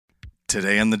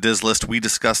Today on the Diz List, we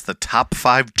discuss the top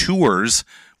 5 tours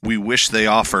we wish they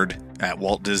offered at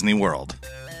Walt Disney World.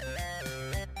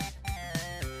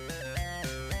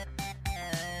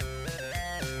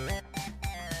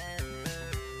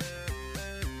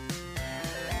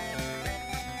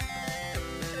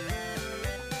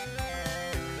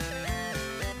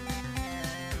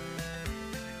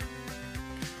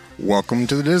 Welcome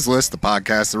to the Diz List, the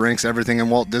podcast that ranks everything in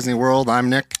Walt Disney World. I'm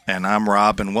Nick. And I'm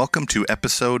Rob, and welcome to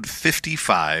episode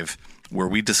 55, where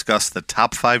we discuss the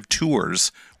top 5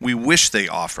 tours we wish they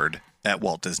offered at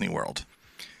Walt Disney World.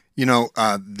 You know,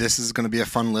 this is going to be a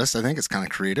fun list. I think it's kind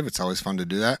of creative. It's always fun to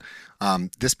do that.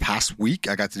 This past week,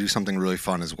 I got to do something really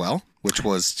fun as well, which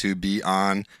was to be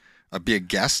a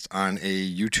guest on a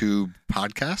YouTube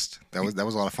podcast. That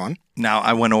was a lot of fun. Now,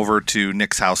 I went over to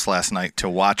Nick's house last night to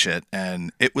watch it,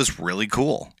 and it was really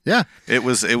cool. Yeah. It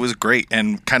was great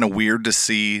and kind of weird to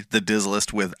see the Diz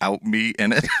List without me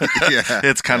in it. Yeah.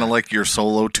 It's kind of like your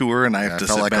solo tour, and I have to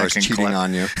sit like back I was and cheating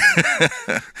on you.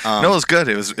 No, it was good.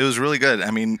 It was really good.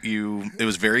 I mean, it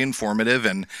was very informative,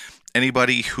 and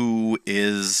anybody who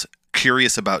is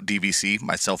curious about DVC,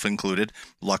 myself included,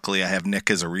 luckily I have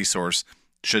Nick as a resource,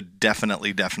 should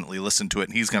definitely listen to it.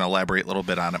 And he's going to elaborate a little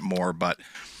bit on it more, but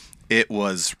it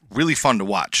was really fun to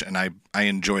watch, and I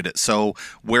enjoyed it. So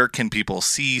where can people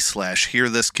see/hear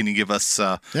this? Can you give us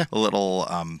a little...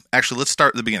 Actually, let's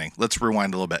start at the beginning. Let's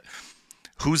rewind a little bit.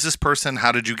 Who's this person?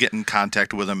 How did you get in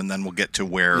contact with them? And then we'll get to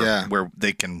where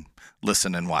they can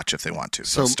listen and watch if they want to.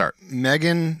 So let's start.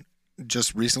 Megan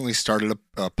just recently started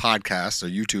a podcast, a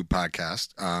YouTube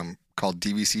podcast called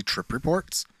DVC Trip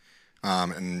Reports.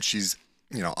 And she's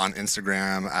on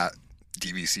Instagram at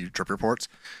DVC Trip Reports,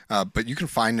 but you can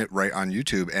find it right on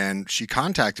YouTube. And she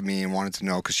contacted me and wanted to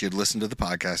know, because she had listened to the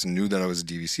podcast and knew that I was a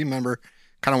DVC member,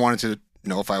 kind of wanted to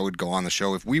know if I would go on the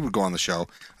show, if we would go on the show.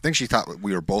 I think she thought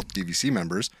we were both DVC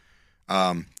members.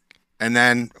 And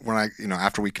then when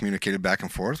after we communicated back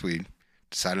and forth, we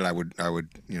decided I would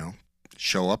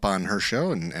show up on her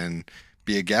show and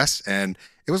be a guest. And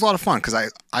it was a lot of fun because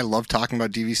I love talking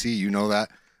about DVC. You know that.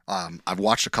 I've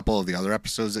watched a couple of the other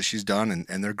episodes that she's done,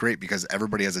 and they're great because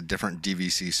everybody has a different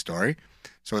DVC story.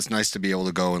 So it's nice to be able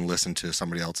to go and listen to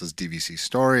somebody else's DVC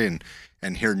story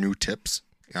and hear new tips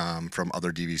from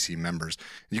other DVC members.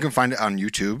 You can find it on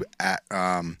YouTube at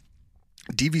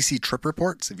DVC Trip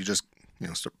Reports. If you just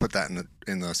put that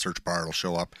in the search bar, it'll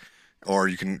show up. Or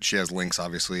she has links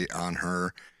obviously on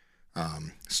her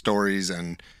stories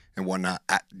and whatnot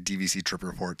at DVC Trip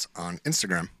Reports on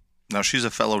Instagram. Now, she's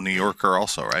a fellow New Yorker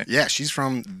also, right? Yeah, she's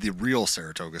from the real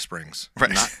Saratoga Springs,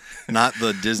 right? Not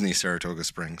the Disney Saratoga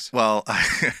Springs. Well,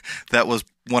 that was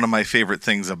one of my favorite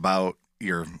things about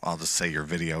I'll just say your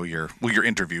video, your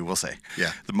interview, we'll say.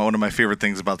 Yeah. One of my favorite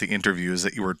things about the interview is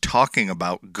that you were talking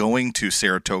about going to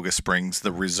Saratoga Springs,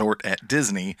 the resort at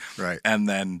Disney. Right. And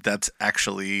then that's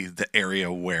actually the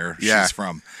area where she's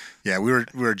from. Yeah, we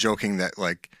were joking that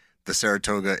like the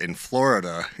Saratoga in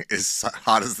Florida is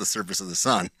hot as the surface of the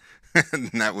sun. And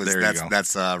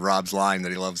that's Rob's line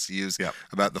that he loves to use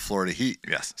about the Florida heat.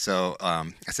 Yes. So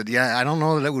I said, I don't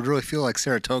know that it would really feel like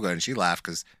Saratoga, and she laughed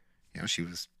because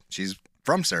she's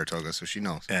from Saratoga, so she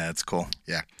knows. Yeah, it's cool.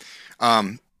 Yeah.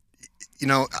 I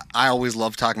always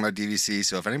love talking about DVC.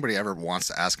 So if anybody ever wants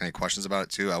to ask any questions about it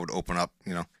too, I would open up.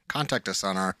 Contact us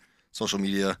on our social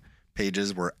media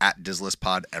pages. We're at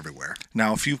DizListPod everywhere.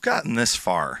 Now, if you've gotten this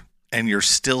far and you're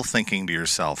still thinking to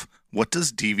yourself, what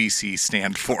does DVC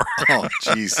stand for? Oh,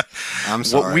 jeez. I'm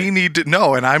sorry. What we need to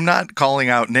know, and I'm not calling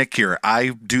out Nick here. I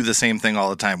do the same thing all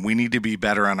the time. We need to be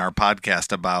better on our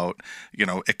podcast about,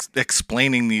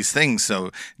 explaining these things.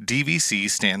 So DVC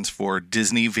stands for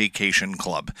Disney Vacation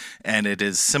Club, and it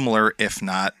is similar, if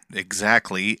not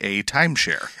exactly, a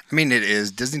timeshare. I mean, it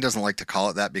is. Disney doesn't like to call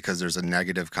it that because there's a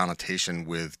negative connotation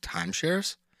with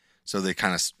timeshares. So they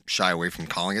kind of shy away from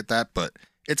calling it that, but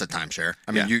it's a timeshare.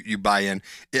 I mean, you buy in.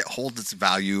 It holds its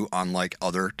value unlike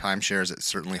other timeshares. It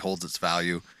certainly holds its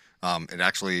value. It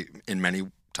actually, in many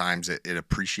times, it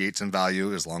appreciates in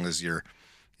value as long as you're,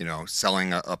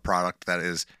 selling a product that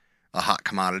is a hot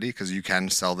commodity, because you can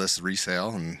sell this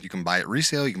resale, and you can buy it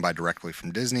resale. You can buy directly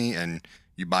from Disney, and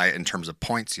you buy it in terms of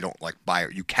points. You don't buy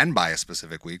it. You can buy a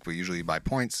specific week, but usually you buy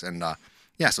points. And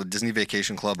so Disney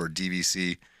Vacation Club, or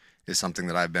DVC, is something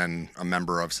that I've been a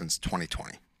member of since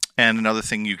 2020. And another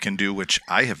thing you can do, which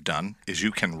I have done, is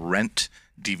you can rent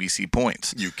DVC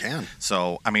points. You can.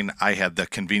 So, I mean, I had the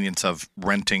convenience of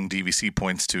renting DVC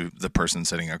points to the person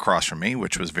sitting across from me,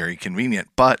 which was very convenient.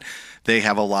 But they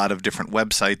have a lot of different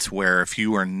websites where if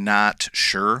you are not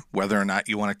sure whether or not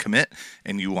you want to commit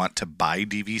and you want to buy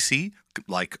DVC,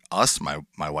 like us, my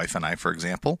wife and I, for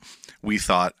example, we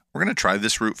thought we're going to try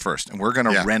this route first, and we're going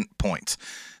to rent points.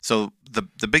 So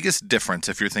the biggest difference,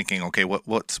 if you're thinking, okay,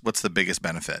 what's the biggest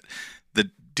benefit? The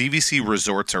DVC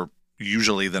resorts are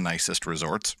usually the nicest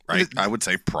resorts, right? I would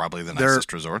say probably the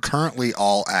nicest resorts. Currently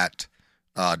all at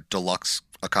deluxe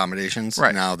accommodations.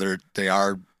 Right. Now they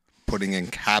are putting in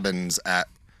cabins at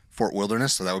Fort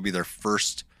Wilderness, so that would be their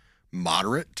first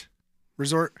moderate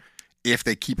resort. If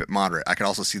they keep it moderate, I could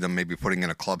also see them maybe putting in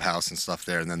a clubhouse and stuff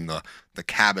there, and then the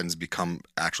cabins become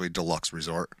actually deluxe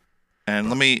resort. And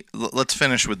let's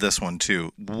finish with this one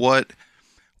too. What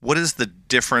is the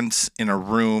difference in a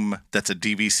room that's a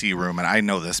DVC room? And I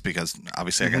know this because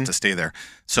obviously I got to stay there.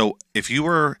 So if you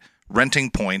were renting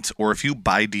points, or if you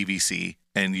buy DVC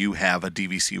and you have a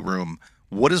DVC room,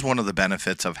 what is one of the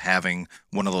benefits of having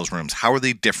one of those rooms? How are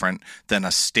they different than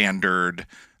a standard?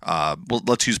 Well,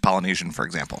 let's use Polynesian, for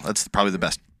example. That's probably the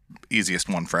best, easiest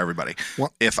one for everybody.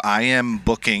 Well, if I am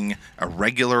booking a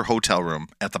regular hotel room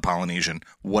at the Polynesian,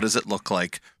 what does it look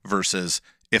like versus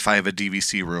if I have a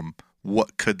DVC room?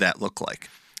 What could that look like?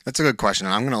 That's a good question.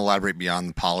 And I'm going to elaborate beyond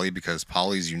the Poly because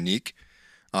Poly is unique.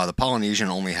 The Polynesian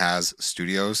only has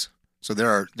studios. So there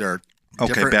are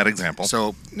okay, bad example.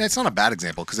 So it's not a bad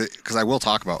example because I will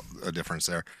talk about a difference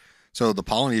there. So the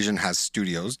Polynesian has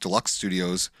studios, deluxe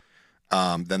studios.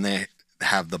 Then they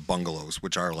have the bungalows,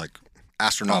 which are like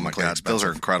astronomically expensive. Those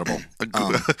are incredible.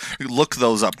 Look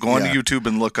those up. Go on YouTube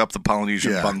and look up the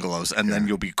Polynesian bungalows, and then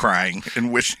you'll be crying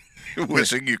and wishing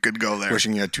you could go there.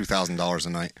 Wishing you had $2,000 a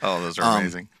night. Oh, those are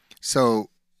amazing. So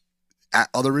at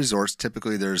other resorts,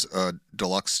 typically there's a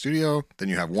deluxe studio, then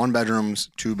you have 1 bedrooms,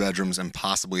 2 bedrooms, and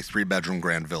possibly 3-bedroom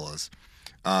grand villas.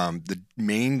 The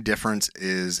main difference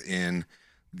is in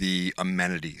the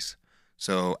amenities.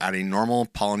 So at a normal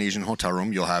Polynesian hotel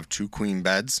room, you'll have 2 queen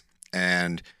beds,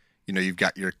 and you've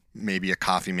got maybe a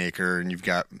coffee maker, and you've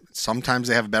got, sometimes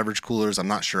they have beverage coolers. I'm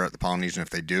not sure at the Polynesian if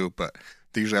they do, but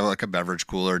they usually have like a beverage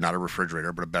cooler, not a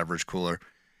refrigerator, but a beverage cooler.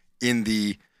 In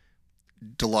the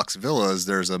deluxe villas,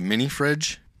 there's a mini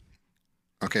fridge.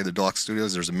 Okay, the deluxe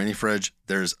studios, there's a mini fridge.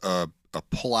 There's a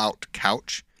pull-out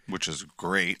couch, which is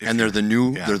great. And they're the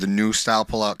new style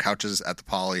pull-out couches at the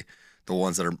Poly. The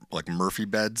ones that are like Murphy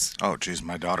beds. Oh, geez,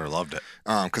 my daughter loved it.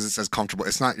 Because it says comfortable.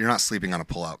 You're not sleeping on a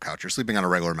pull-out couch. You're sleeping on a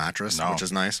regular mattress, which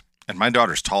is nice. And my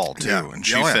daughter's tall too, and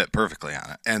she fit perfectly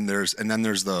on it. And then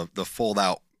there's the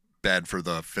fold-out bed for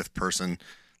the 5th person.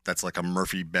 That's like a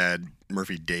Murphy bed,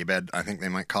 Murphy day bed, I think they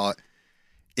might call it.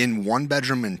 In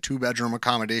 1-bedroom and 2-bedroom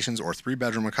accommodations or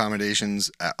 3-bedroom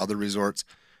accommodations at other resorts,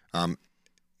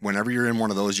 whenever you're in one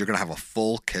of those, you're going to have a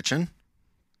full kitchen.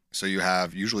 So you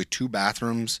have usually 2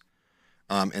 bathrooms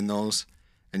in those,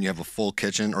 and you have a full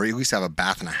kitchen, or you at least have a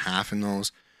bath and a half in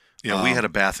those. Yeah, we had a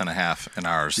bath and a half in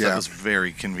ours. That was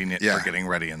very convenient for getting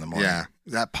ready in the morning. Yeah,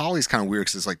 that Poly's kind of weird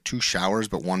because it's like 2 showers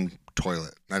but 1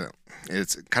 toilet.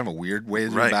 It's kind of a weird way to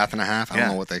do a bath and a half. I don't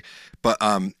know what but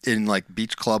in like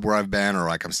Beach Club where I've been, or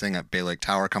like I'm staying at Bay Lake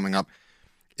Tower coming up,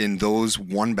 in those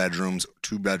 1 bedrooms,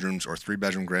 2 bedrooms, or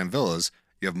 3-bedroom grand villas,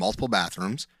 you have multiple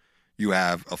bathrooms. You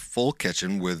have a full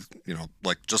kitchen with,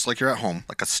 like just like you're at home,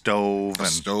 like a stove,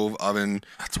 oven.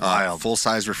 That's wild.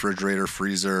 Full-size refrigerator,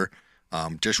 freezer,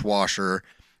 dishwasher.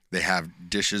 They have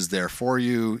dishes there for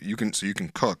you. You can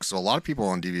cook. So a lot of people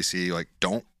on DVC like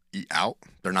don't eat out.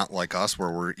 They're not like us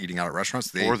where we're eating out at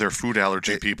restaurants. Or they're food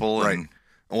allergy people. Right.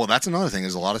 Well, that's another thing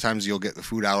is a lot of times you'll get the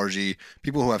food allergy.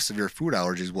 People who have severe food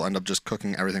allergies will end up just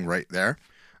cooking everything right there.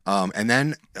 And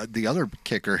then the other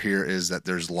kicker here is that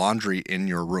there's laundry in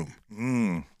your room.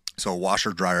 So a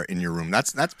washer dryer in your room.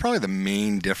 That's probably the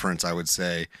main difference, I would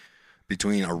say,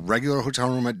 between a regular hotel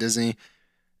room at Disney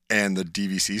and the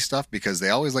DVC stuff, because they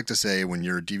always like to say when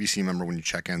you're a DVC member, when you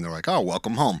check in, they're like, oh,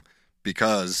 welcome home,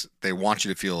 because they want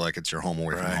you to feel like it's your home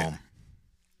away from home.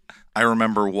 I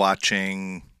remember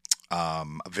watching a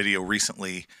video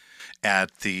recently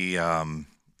at the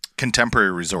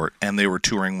Contemporary Resort, and they were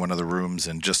touring one of the rooms,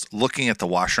 and just looking at the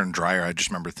washer and dryer, I just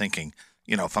remember thinking,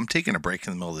 if I'm taking a break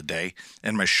in the middle of the day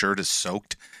and my shirt is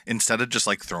soaked, instead of just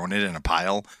like throwing it in a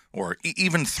pile or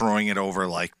even throwing it over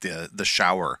like the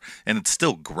shower and it's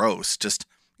still gross, just,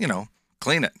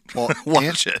 clean it,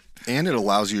 wash it. And it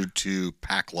allows you to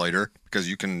pack lighter because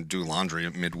you can do laundry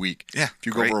at midweek. Yeah. If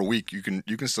you go over a week, you can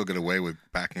still get away with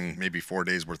packing maybe 4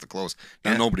 days worth of clothes.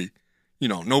 Now,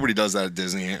 nobody does that at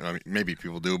Disney. I mean, maybe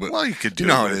people do, but you could do. You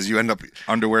know how it is. You end up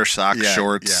underwear, socks,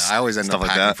 shorts. Yeah, I always end up like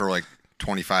packing that. for like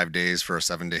 25 days for a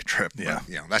 7-day trip. Yeah.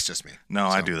 But, that's just me. No,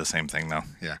 I do the same thing though.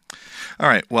 Yeah. All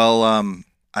right. Well,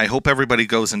 I hope everybody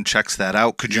goes and checks that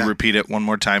out. Could you Yeah. repeat it one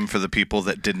more time for the people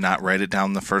that did not write it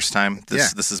down the first time?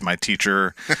 This is my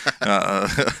teacher.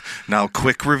 Now,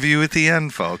 quick review at the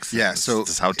end, folks. Yeah, so this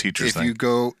is how teachers if think. you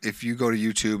go to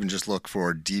YouTube and just look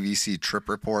for DVC Trip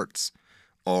Reports,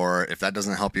 or if that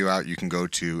doesn't help you out, you can go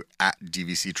to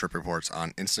 @DVC Trip Reports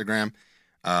on Instagram.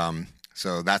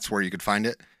 So that's where you could find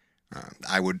it.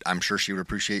 I'm sure she would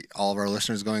appreciate all of our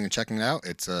listeners going and checking it out.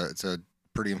 It's a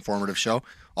pretty informative show.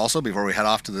 Also, before we head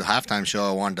off to the halftime show,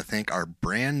 I wanted to thank our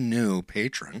brand new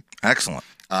patron, Excellent.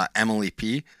 Emily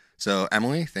P. So,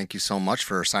 Emily, thank you so much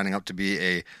for signing up to be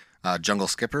a jungle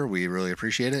skipper. We really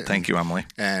appreciate it. Thank you, Emily.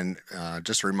 And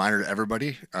just a reminder to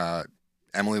everybody,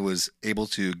 Emily was able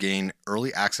to gain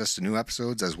early access to new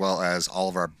episodes, as well as all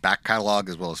of our back catalog,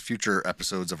 as well as future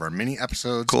episodes of our mini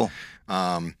episodes. Cool.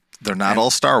 They're not all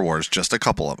Star Wars, just a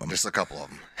couple of them. Just a couple of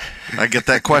them. I get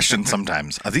that question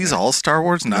sometimes. Are these all Star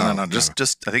Wars? No. No.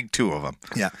 Just I think 2 of them.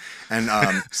 Yeah.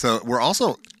 And so we're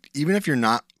also, even if you're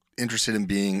not interested in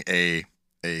being a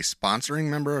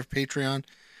sponsoring member of Patreon,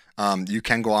 you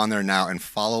can go on there now and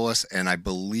follow us. And I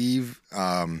believe,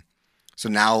 so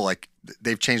now, like,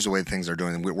 they've changed the way things are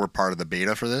doing. We're part of the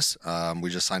beta for this.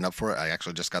 We just signed up for it. I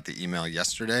actually just got the email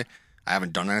yesterday. I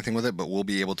haven't done anything with it, but we'll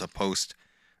be able to post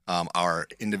our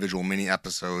individual mini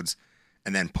episodes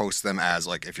and then post them as,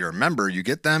 like, if you're a member, you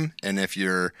get them. And if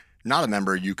you're not a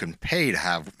member, you can pay to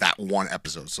have that one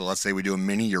episode. So let's say we do a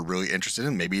mini you're really interested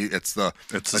in. Maybe it's a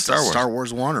Star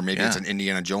Wars one, or maybe it's an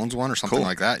Indiana Jones one or something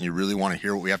like that. And you really want to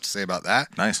hear what we have to say about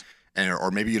that. Nice. And,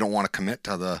 or maybe you don't want to commit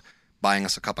to the buying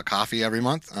us a cup of coffee every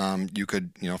month. You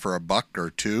could, for $1 or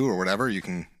 $2 or whatever, you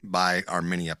can buy our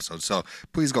mini episodes. So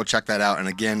please go check that out. And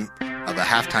again, the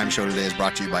halftime show today is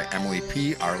brought to you by Emily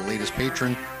P., our latest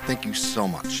patron. Thank you so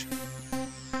much.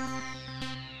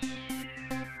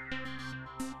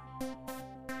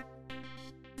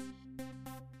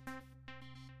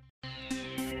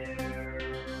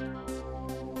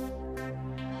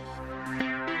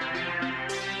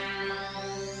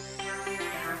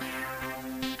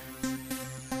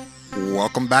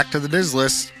 Welcome back to the Diz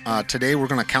List. Today we're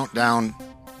going to count down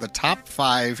the top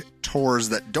 5 tours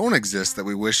that don't exist that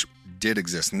we wish did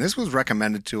exist. And this was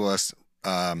recommended to us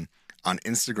on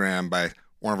Instagram by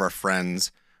one of our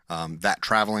friends, That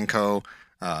Traveling Co.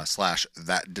 /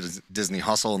 That Disney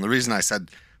Hustle. And the reason I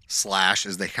said /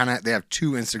 is they have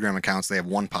 2 Instagram accounts. They have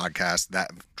one podcast,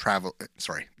 That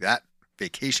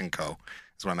Vacation Co.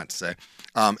 is what I meant to say.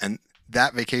 And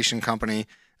That Vacation Company,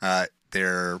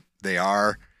 they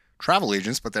are travel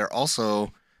agents, but they're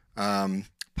also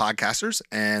podcasters,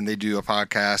 and they do a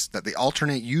podcast that they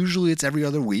alternate. Usually it's every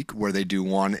other week, where they do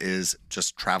one is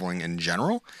just traveling in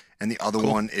general, and the other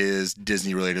one is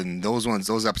Disney related. And those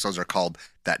episodes are called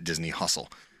That Disney Hustle.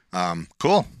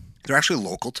 Cool. They're actually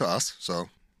local to us, so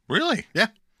Really? yeah.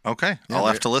 Okay. Yeah, I'll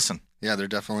have to listen. Yeah, they're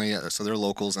definitely so they're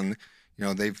locals, and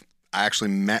I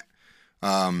actually met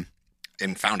and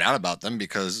found out about them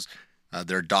because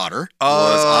their daughter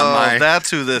was on my. That's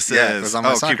who this is. It was on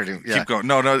my soccer team. Yeah. Keep going.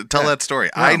 No, tell that story.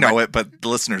 No, I know it, but the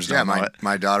listeners don't know it.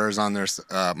 My daughter's on their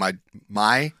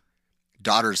my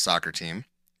daughter's soccer team.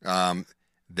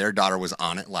 Their daughter was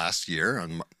on it last year,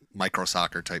 on micro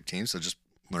soccer type team, so just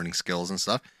learning skills and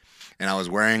stuff. And I was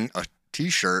wearing a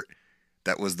T-shirt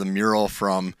that was the mural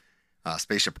from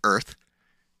Spaceship Earth,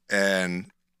 and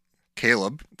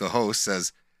Caleb, the host,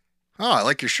 says, "Oh, I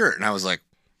like your shirt," and I was like,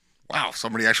 wow,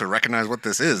 somebody actually recognized what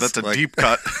this is. That's a deep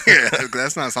cut. Yeah,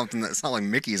 that's not something it's not like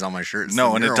Mickey's on my shirt. It's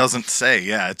no, and it doesn't say.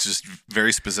 Yeah, it's just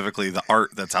very specifically the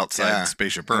art that's outside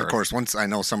Spaceship Earth. And of course, once I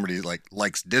know somebody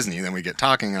likes Disney, then we get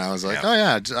talking, and I was like, oh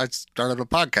yeah, I started a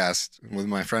podcast with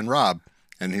my friend Rob,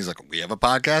 and he's like, we have a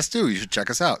podcast too. You should check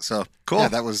us out. So cool. Yeah,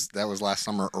 that was last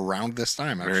summer around this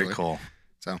time. Actually. Very cool.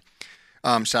 So,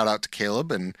 shout out to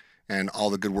Caleb and all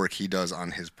the good work he does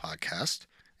on his podcast,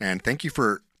 and thank you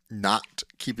for not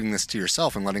keeping this to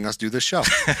yourself and letting us do this show.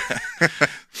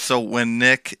 So when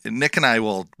Nick and I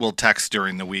will text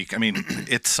during the week. I mean,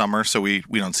 it's summer, so we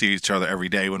don't see each other every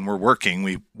day. When we're working,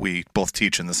 we both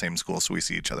teach in the same school, so we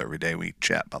see each other every day. We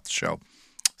chat about the show.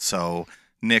 So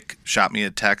Nick shot me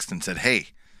a text and said, hey,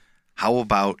 how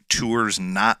about tours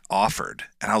not offered?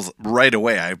 And I was right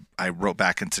away, I wrote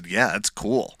back and said, yeah, that's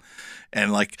cool.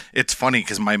 And it's funny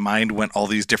because my mind went all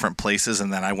these different places,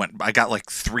 and then I got like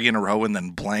 3 in a row and then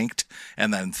blanked,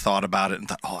 and then thought about it and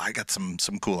thought, oh, I got some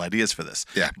cool ideas for this.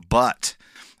 Yeah. But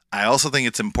I also think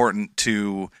it's important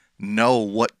to know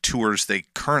what tours they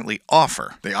currently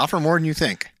offer. They offer more than you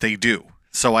think. They do.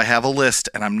 So I have a list,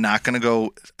 and I'm not going to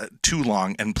go too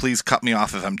long, and please cut me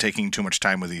off if I'm taking too much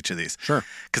time with each of these. Sure.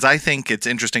 Because I think it's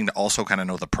interesting to also kind of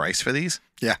know the price for these.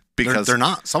 Yeah. Because they're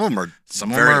not. Some of them are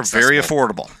very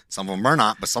affordable. Some of them are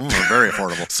not, but some of them are very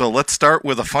affordable. So let's start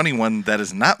with a funny one that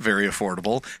is not very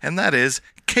affordable, and that is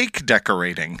cake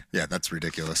decorating. Yeah, that's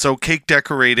ridiculous. So cake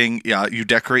decorating, you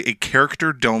decorate a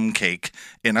character dome cake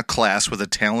in a class with a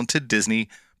talented Disney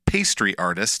pastry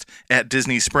artist at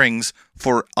Disney Springs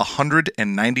for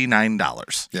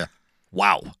 $199. Yeah.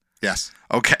 Wow. Yes.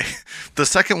 Okay. The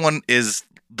second one is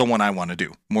the one I want to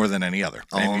do more than any other.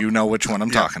 And you know which one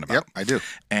I'm talking about. Yep, I do.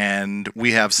 And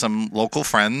we have some local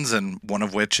friends, and one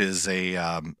of which is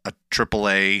a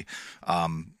AAA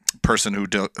person who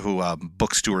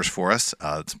books tours for us.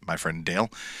 It's my friend Dale.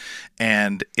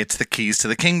 And it's the Keys to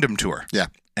the Kingdom tour. Yeah.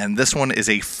 And this one is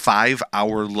a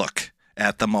 5-hour look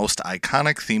at the most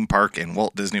iconic theme park in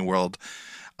Walt Disney World,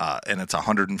 and it's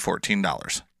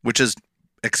 $114, which is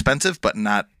expensive, but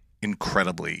not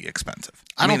incredibly expensive.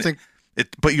 I don't think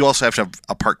it. But you also have to have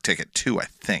a park ticket too. I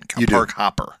think a park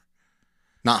hopper.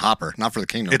 Not hopper, not for the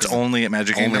Kingdom. It's only at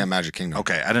Magic Kingdom. Only at Magic Kingdom.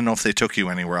 Okay, I didn't know if they took you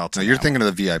anywhere else. No, you're thinking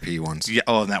of the VIP ones. Yeah.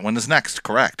 Oh, and that one is next.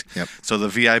 Correct. Yep. So the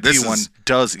VIP one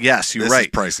does. Yes, you're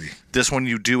right. This is pricey. This one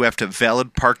you do have to.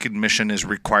 Valid park admission is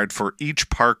required for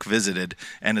each park visited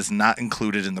and is not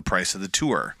included in the price of the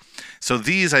tour. So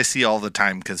these I see all the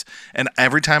time and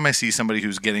every time I see somebody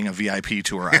who's getting a VIP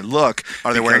tour, I look.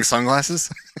 Are they wearing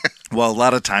sunglasses? Well, a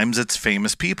lot of times it's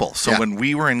famous people. So when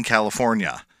we were in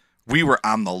California, we were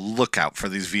on the lookout for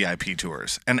these VIP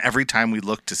tours. And every time we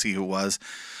looked to see who it was,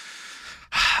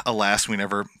 alas, we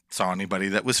never saw anybody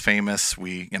that was famous.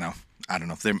 I don't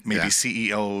know if they're maybe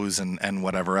CEOs and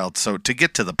whatever else. So to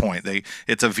get to the point,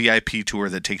 it's a VIP tour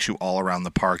that takes you all around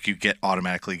the park. You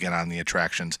automatically get on the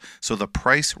attractions. So the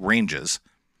price ranges.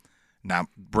 Now,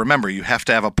 remember, you have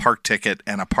to have a park ticket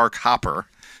and a park hopper.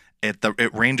 It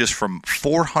ranges from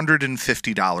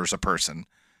 $450 a person.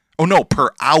 Oh, no, per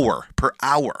hour.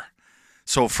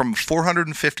 So from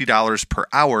 $450 per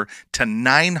hour to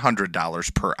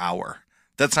 $900 per hour.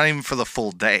 That's not even for the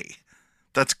full day.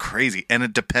 That's crazy. And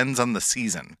it depends on the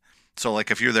season. So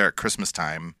like if you're there at Christmas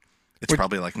time, it's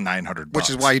probably like $900. Which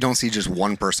is why you don't see just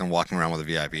one person walking around with a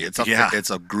VIP. It's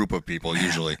a group of people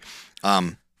usually.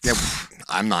 I'm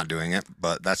not doing it,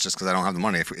 but that's just because I don't have the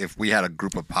money. If we had a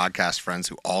group of podcast friends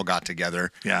who all got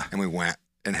together and we went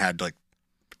and had like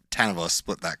 10 of us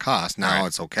split that cost, now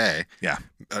it's okay. Yeah.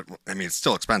 I mean, it's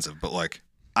still expensive, but like...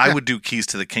 I would do Keys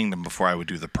to the Kingdom before I would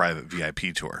do the private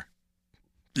VIP tour.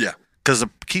 Yeah. Because the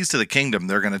Keys to the Kingdom,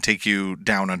 they're going to take you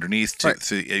down underneath to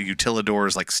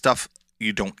utilidors, like stuff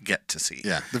you don't get to see.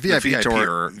 Yeah. The VIP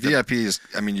tour, VIP is,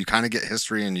 I mean, you kind of get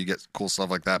history and you get cool stuff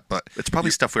like that, but... It's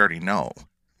probably stuff we already know.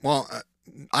 Well,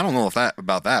 I don't know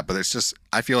about that, but it's just,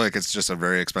 I feel like it's just a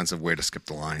very expensive way to skip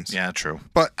the lines. Yeah, true.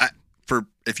 But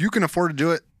if you can afford to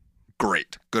do it,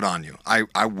 great. Good on you.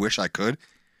 I wish I could,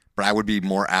 but I would be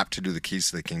more apt to do the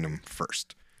Keys to the Kingdom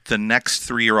first. The next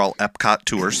 3 are all Epcot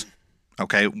tours.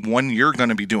 Okay, one you're going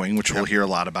to be doing, which we'll hear a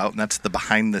lot about, and that's the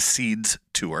Behind the Seeds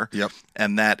tour. Yep.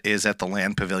 And that is at the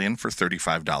Land Pavilion for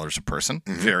 $35 a person.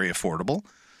 Mm-hmm. Very affordable.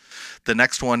 The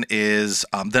next one is,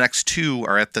 the next 2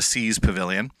 are at the Seas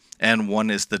Pavilion, and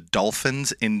one is the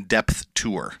Dolphins In-Depth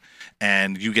tour.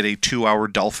 And you get a 2-hour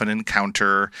dolphin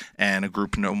encounter and a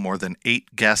group no more than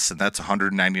 8 guests, and that's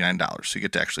 $199. So you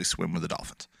get to actually swim with the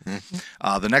dolphins.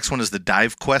 Mm-hmm. The next one is the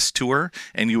Dive Quest tour,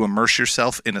 and you immerse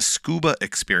yourself in a scuba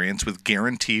experience with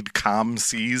guaranteed calm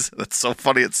seas. That's so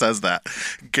funny it says that.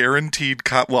 Guaranteed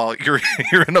calm. Well, you're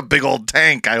in a big old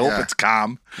tank. I hope it's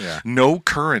calm. Yeah. No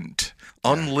current,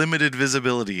 unlimited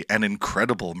visibility, and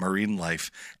incredible marine life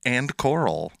and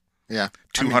coral. Yeah.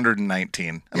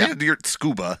 219. I mean, you're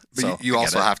scuba. But so you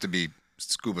also have to be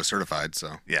scuba certified,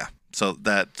 so. Yeah. So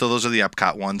those are the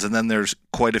Epcot ones. And then there's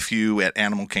quite a few at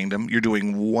Animal Kingdom. You're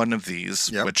doing one of these,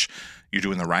 which you're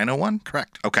doing the rhino one?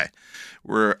 Correct. Okay.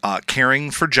 We're Caring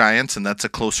for Giants, and that's a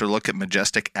closer look at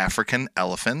majestic African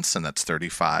elephants, and that's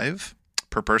 $35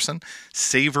 per person.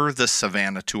 Savor the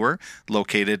Savannah tour,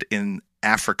 located in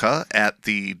Africa at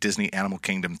the Disney Animal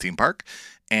Kingdom theme park.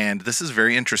 And this is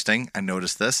very interesting. I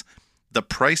noticed this. The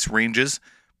price ranges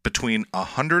between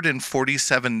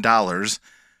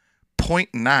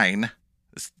 $147.9.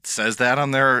 It says that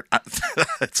on there.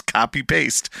 It's copy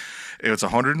paste. It's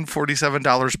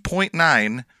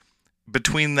 $147.9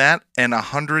 between that and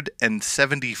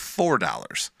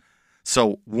 $174.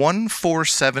 So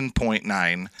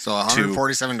 $147.9. So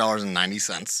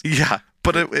 $147.90. Yeah,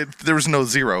 but there was no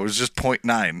zero. It was just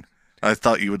 0.9. I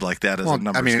thought you would like that as a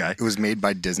numbers guy. It was made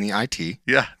by Disney IT.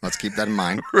 Yeah. Let's keep that in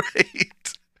mind. Right.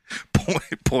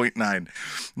 0.9.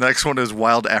 Next one is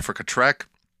Wild Africa Trek,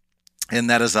 and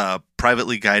that is a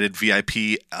privately guided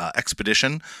VIP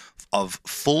expedition of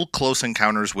full close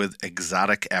encounters with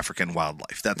exotic African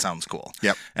wildlife. That sounds cool.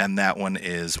 Yep. And that one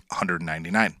is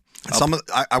 $199.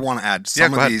 I want to add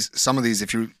some of these.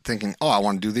 If you're thinking, oh, I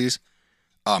want to do these,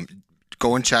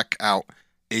 go and check out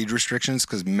age restrictions,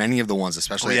 because many of the ones,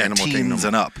 especially Animal Kingdom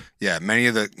and up. Yeah, many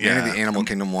of the Animal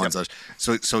Kingdom ones are.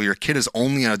 So your kid is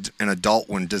only an adult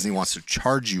when Disney wants to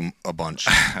charge you a bunch.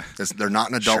 They're not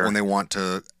an adult when they want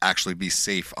to actually be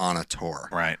safe on a tour.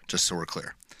 Right. Just so we're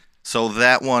clear. So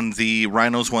that one, the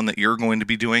Rhinos one that you're going to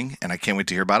be doing, and I can't wait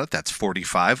to hear about it. That's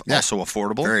 $45. Yeah, also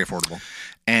affordable. Very affordable.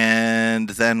 And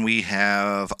then we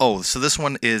have, so this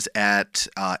one is at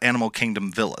Animal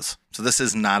Kingdom Villas. So this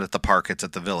is not at the park, it's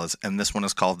at the villas. And this one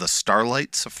is called the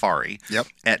Starlight Safari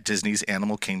at Disney's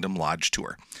Animal Kingdom Lodge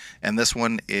Tour. And this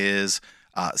one is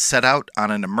set out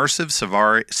on an immersive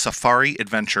safari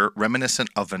adventure reminiscent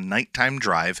of a nighttime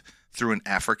drive through an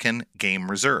African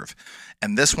game reserve.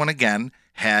 And this one, again,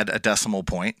 had a decimal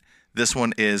point. This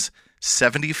one is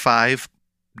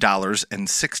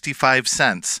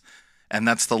 $75.65. And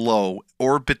that's the low,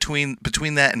 or between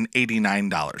that and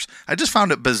 $89. I just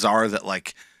found it bizarre that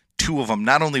like two of them,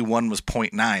 not only one was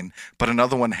 0.9, but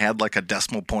another one had like a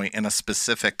decimal point in a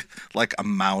specific like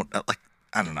amount. Like,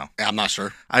 I don't know. I'm not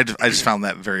sure. I just found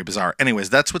that very bizarre. Anyways,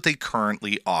 that's what they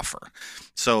currently offer.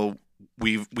 So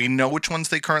we know which ones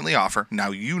they currently offer.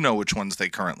 Now you know which ones they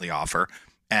currently offer,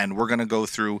 and we're gonna go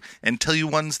through and tell you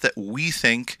ones that we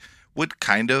think would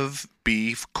kind of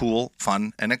be cool,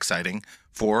 fun, and exciting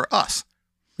for us.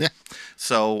 Yeah.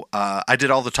 So I did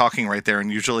all the talking right there,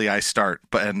 and usually I start,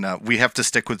 but we have to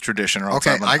stick with tradition, or else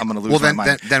I'm going to lose my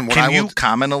mind. Can you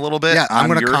comment a little bit? Yeah, I'm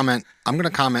going to comment. I'm going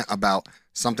to comment about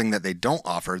something that they don't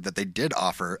offer that they did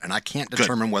offer, and I can't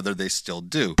determine whether they still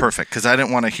do. Perfect, because I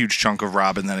didn't want a huge chunk of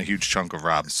Rob and then a huge chunk of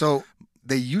Rob. So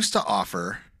they used to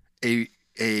offer a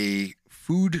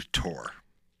food tour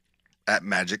at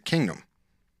Magic Kingdom.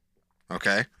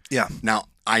 Okay. Yeah. Now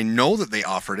I know that they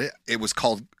offered it. It was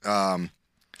called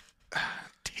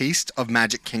Taste of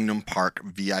Magic Kingdom Park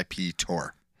VIP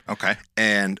Tour. Okay.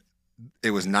 And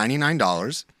it was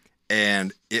 $99,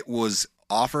 and it was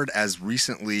offered as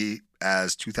recently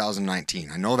as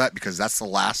 2019. I know that because that's the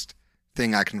last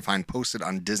thing I can find posted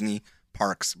on Disney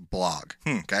Parks blog.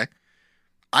 Okay.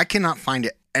 I cannot find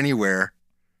it anywhere.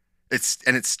 It's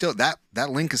still that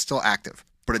link is still active,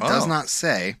 but it does not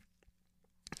say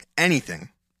anything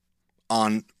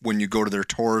on when you go to their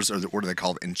tours, or what do they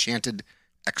call it? Enchanted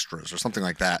Extras or something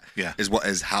like that. Yeah.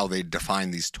 is how they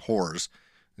define these tours.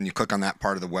 And you click on that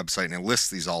part of the website and it lists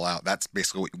these all out. That's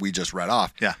basically what we just read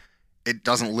off. Yeah. It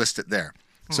doesn't list it there.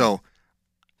 So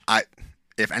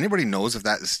if anybody knows if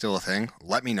that is still a thing,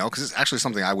 let me know, because it's actually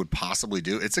something I would possibly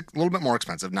do. It's a little bit more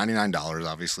expensive. $99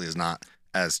 obviously is not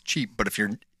as cheap, but if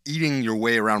you're eating your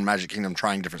way around Magic Kingdom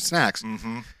trying different snacks,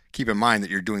 keep in mind that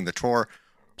you're doing the tour.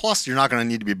 Plus, you're not going to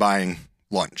need to be buying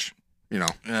lunch, Yeah,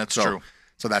 that's true.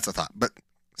 So that's a thought. But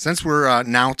since we're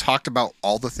now talked about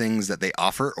all the things that they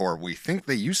offer, or we think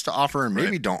they used to offer and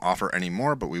maybe don't offer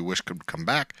anymore, but we wish could come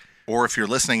back. Or if you're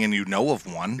listening and you know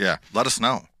of one, let us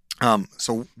know.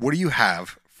 So what do you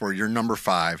have for your number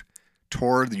 5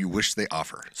 tour that you wish they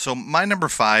offer? So my number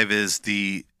 5 is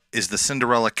the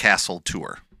Cinderella Castle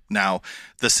Tour. Now,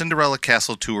 the Cinderella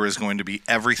Castle Tour is going to be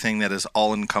everything that is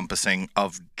all-encompassing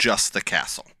of just the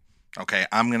castle. Okay,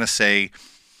 I'm going to say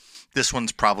this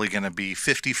one's probably going to be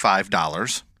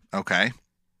 $55, okay,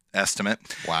 estimate.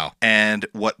 Wow. And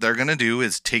what they're going to do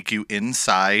is take you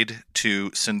inside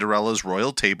to Cinderella's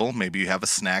royal table. Maybe you have a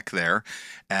snack there,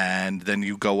 and then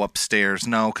you go upstairs.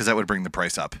 No, because that would bring the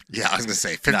price up. Yeah, I was going to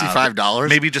say $55.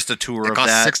 Maybe just a tour of that. It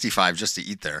costs $65 just to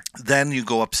eat there. Then you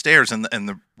go upstairs, and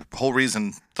the whole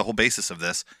reason, the whole basis of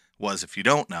this was, if you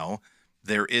don't know,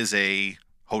 there is a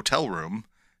hotel room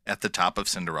at the top of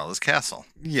Cinderella's castle.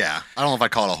 Yeah. I don't know if I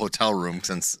call it a hotel room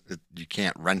since you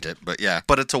can't rent it, but yeah.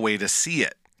 But it's a way to see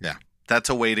it. Yeah. That's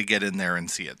a way to get in there and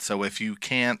see it. So if you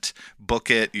can't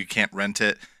book it, you can't rent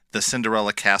it, the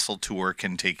Cinderella Castle Tour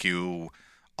can take you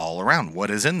all around. What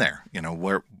is in there?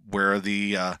 Where are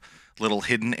the little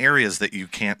hidden areas that you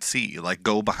can't see? Like,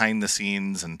 go behind the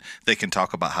scenes, and they can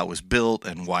talk about how it was built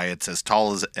and why it's as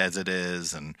tall as it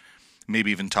is, and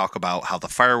maybe even talk about how the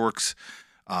fireworks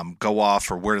go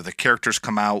off, or where do the characters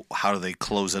come out, how do they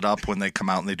close it up when they come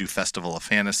out and they do Festival of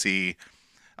Fantasy.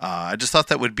 I just thought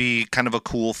that would be kind of a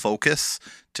cool focus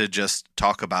to just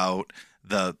talk about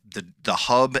the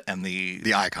hub and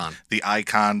the icon,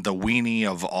 the weenie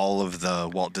of all of the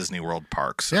Walt Disney World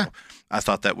parks. So yeah. I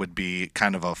thought that would be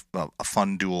kind of a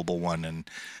fun, doable one. And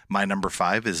my number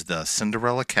 5 is the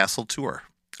Cinderella Castle Tour.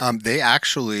 They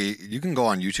actually, you can go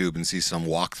on YouTube and see some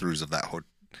walkthroughs of that.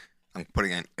 I'm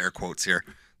putting in air quotes here.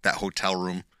 That hotel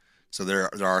room. So there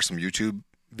are some YouTube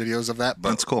videos of that. But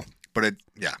that's cool. But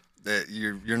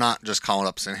you're not just calling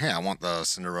up saying, "Hey, I want the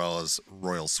Cinderella's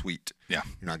Royal Suite." Yeah,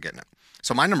 you're not getting it.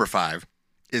 So my number 5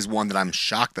 is one that I'm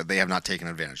shocked that they have not taken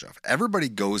advantage of. Everybody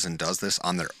goes and does this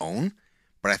on their own,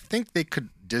 but I think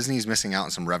Disney's missing out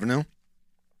on some revenue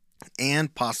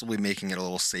and possibly making it a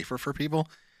little safer for people.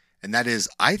 And that is,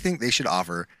 I think they should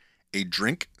offer a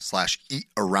drink/eat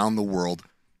around the world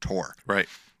tour. Right.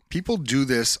 People do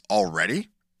this already,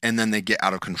 and then they get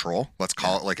out of control. Let's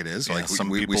call it like it is. Yeah, like some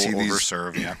people see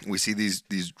overserve. We see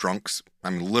these drunks. I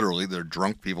mean, literally, they're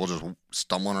drunk people just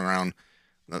stumbling around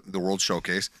the World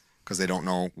Showcase because they don't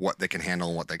know what they can handle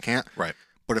and what they can't. Right.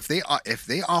 But if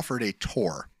they offered a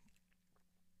tour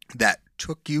that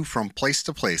took you from place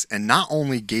to place and not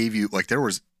only gave you if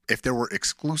there were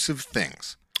exclusive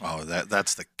things. Oh,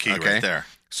 that's the key right there.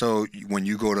 So when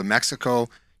you go to Mexico,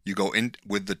 you go in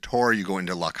with the tour, you go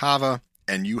into La Cava,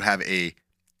 and you have a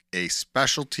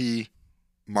specialty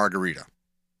margarita.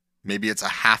 Maybe it's a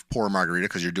half pour margarita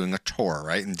because you're doing a tour,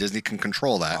 right? And Disney can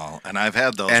control that. Oh, and I've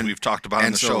had those. We've talked about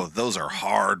on the show. Those are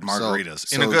hard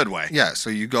margaritas in a good way. Yeah. So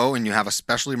you go and you have a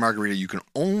specialty margarita you can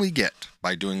only get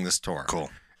by doing this tour. Cool.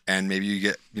 And maybe you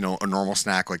get a normal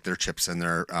snack like their chips and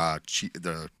their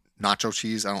the nacho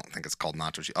cheese. I don't think it's called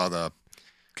nacho cheese. Oh, the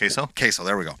queso. Queso.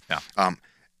 There we go. Yeah.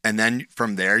 And then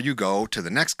from there you go to the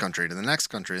next country, to the next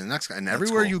country, to the next, and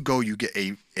everywhere you go, you get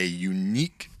a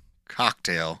unique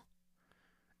cocktail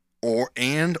or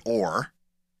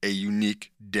a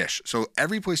unique dish. So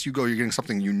every place you go, you're getting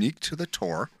something unique to the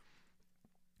tour.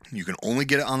 You can only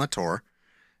get it on the tour.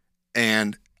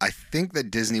 And I think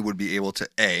that Disney would be able to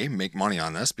A, make money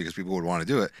on this because people would want to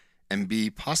do it, and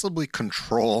B, possibly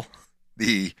control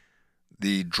the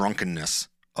drunkenness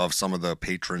of some of the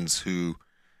patrons who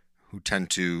tend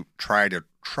to try to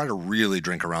really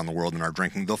drink around the world and are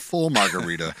drinking the full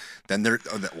margarita. Then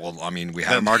we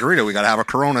have a margarita, we got to have a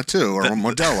Corona too, or a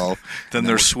Modelo. Then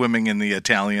they're swimming in the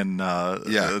Italian fountain.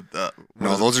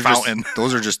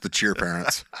 Those are just the cheer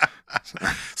parents.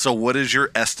 So what is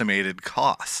your estimated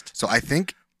cost? So I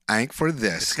think for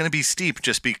this, it's going to be steep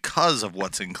just because of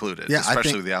what's included,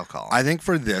 especially with the alcohol. I think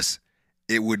for this,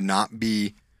 it would not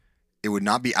be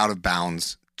out of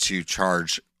bounds to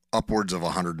charge upwards of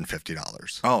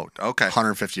 $150. Oh, okay.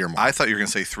 $150 or more. I thought you were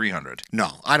going to say $300.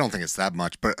 No, I don't think it's that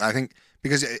much. But I think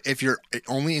because if you're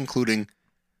only including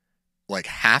like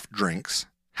half drinks,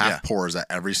 half pours at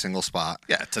every single spot.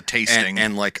 Yeah, it's a tasting.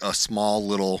 And like a small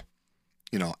little,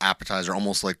 appetizer,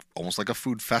 almost like a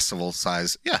food festival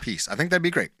size piece. I think that'd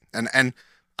be great. And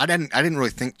I didn't really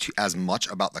think as much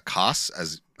about the costs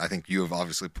as I think you have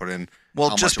obviously put in.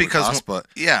 Well, just because,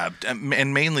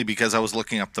 and mainly because I was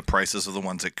looking up the prices of the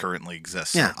ones that currently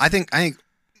exist. Yeah, I think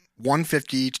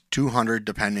 $150 to $200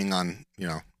 depending on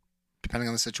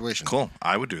the situation. Cool,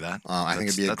 I would do that. I think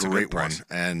it'd be a great one,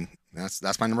 and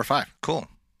that's my number 5. Cool.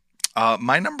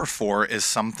 My number 4 is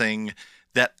something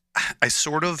that I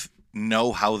sort of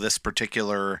know how this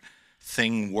particular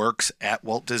thing works at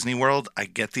Walt Disney World. I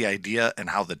get the idea and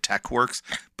how the tech works,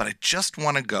 but I just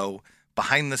want to go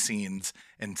behind the scenes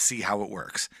and see how it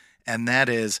works. And that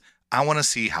is, I want to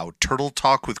see how Turtle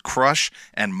Talk with Crush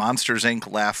and Monsters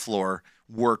Inc. Laugh Floor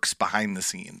works behind the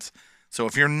scenes. So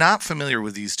if you're not familiar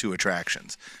with these two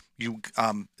attractions,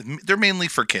 they're mainly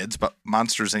for kids, but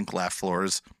Monsters Inc. Laugh Floor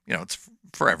is, it's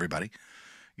for everybody.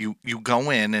 You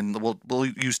go in and we'll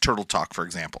use Turtle Talk, for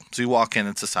example. So you walk in,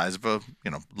 it's the size of a,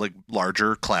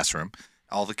 larger classroom.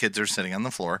 All the kids are sitting on the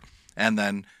floor. And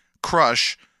then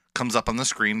Crush comes up on the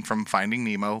screen from Finding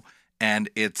Nemo, and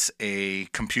it's a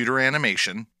computer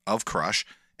animation of Crush,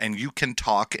 and you can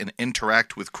talk and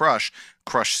interact with Crush.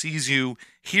 Crush sees you,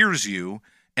 hears you,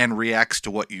 and reacts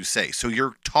to what you say. So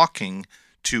you're talking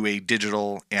to a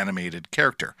digital animated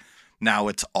character. Now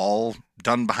it's all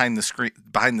done behind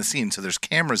the scenes, so there's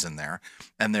cameras in there,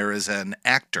 and there is an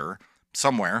actor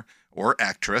somewhere, or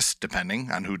actress,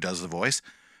 depending on who does the voice.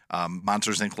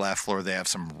 Monsters Inc. Laugh Floor, they have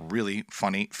some really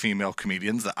funny female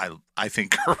comedians that I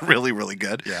think are really, really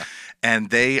good. Yeah. And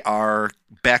they are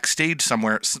backstage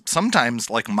somewhere, sometimes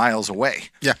like miles away.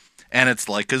 Yeah. And it's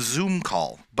like a Zoom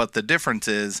call. But the difference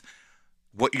is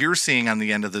what you're seeing on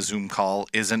the end of the Zoom call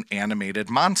is an animated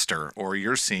monster, or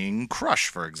you're seeing Crush,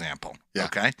 for example. Yeah.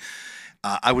 Okay.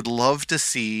 I would love to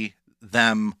see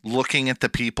them looking at the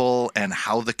people and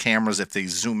how the cameras, if they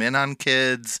zoom in on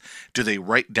kids, do they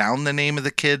write down the name of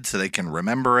the kid so they can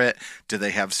remember it? Do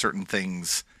they have certain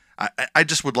things? I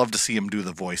just would love to see him do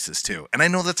the voices too. And I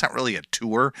know that's not really a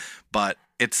tour, but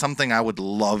it's something I would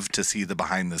love to see the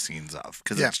behind the scenes of,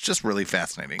 because it's just really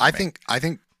fascinating. I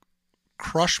think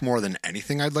Crush more than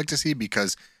anything I'd like to see,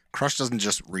 because Crush doesn't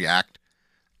just react.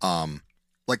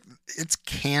 Like, it's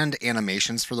canned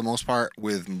animations for the most part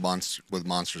with Monsters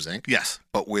Inc. Yes.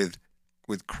 But with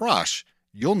Crush,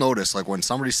 you'll notice, like, when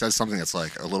somebody says something that's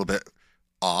like a little bit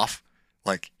off,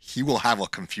 like, he will have a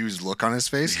confused look on his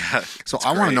face. Yeah, so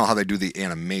I want to know how they do the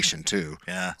animation too.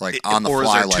 Yeah. Like on the or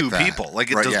fly, is there like two that. people? Like,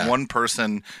 does one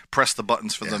person press the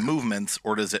buttons for the movements,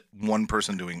 or does it one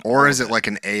person doing? Or is it like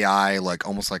an AI, like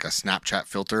almost like a Snapchat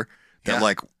filter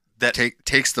that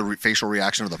takes the facial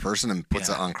reaction of the person and puts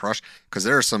it on Crush? Because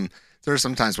there are some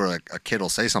times where like a kid will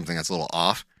say something that's a little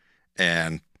off,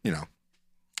 and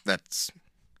that's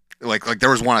like there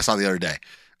was one I saw the other day.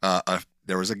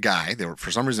 There was a guy.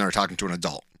 For some reason they were talking to an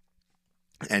adult,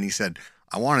 and he said,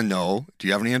 "I want to know, do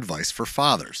you have any advice for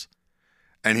fathers?"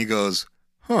 And he goes,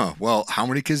 "Huh? Well, how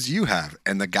many kids do you have?"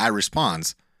 And the guy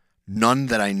responds, "None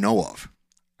that I know of."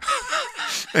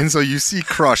 And so you see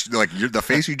Crush, like the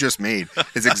face you just made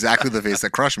is exactly the face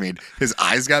that Crush made. His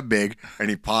eyes got big, and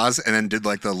he paused and then did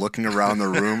like the looking around the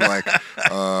room, like,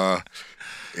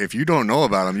 if you don't know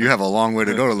about him, you have a long way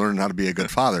to go to learn how to be a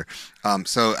good father.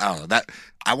 So I don't know that.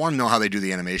 I want to know how they do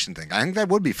the animation thing. I think that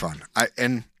would be fun.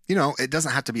 It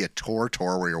doesn't have to be a tour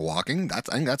where you're walking. I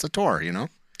think that's a tour.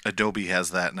 Adobe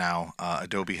has that now.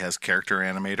 Adobe has Character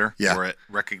Animator, where it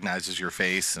recognizes your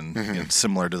face, and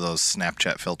similar to those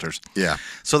Snapchat filters. Yeah.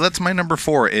 So that's my number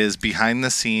 4, is behind the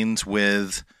scenes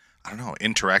with, I don't know,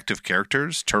 interactive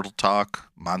characters, Turtle Talk,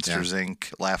 Monsters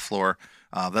Inc., Laugh Floor.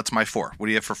 That's my 4. What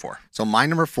do you have for 4? So my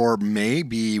number 4 may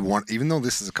be one, even though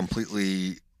this is a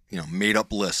completely made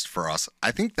up list for us.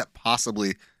 I think that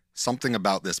possibly something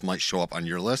about this might show up on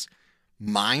your list.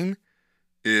 Mine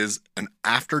is an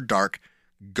After Dark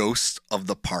Ghost of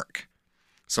the Park.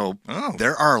 So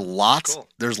there are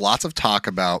there's lots of talk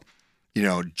about,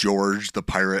 George the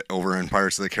pirate over in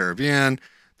Pirates of the Caribbean.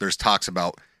 There's talks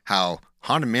about how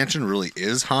Haunted Mansion really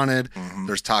is haunted. Mm-hmm.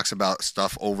 There's talks about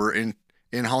stuff over in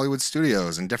Hollywood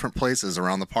Studios and different places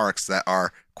around the parks that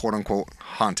are quote unquote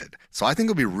haunted. So I think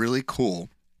it'll be really cool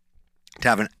to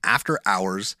have an after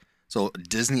hours, so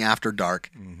Disney After Dark,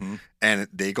 and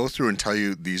they go through and tell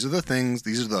you these are the things,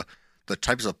 these are the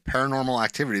types of paranormal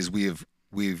activities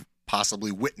we've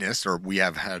possibly witnessed, or we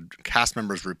have had cast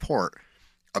members report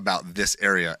about this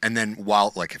area. And then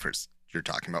while, like, if you're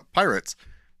talking about pirates,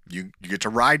 you get to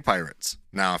ride pirates.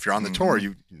 Now, if you're on the tour,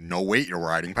 you're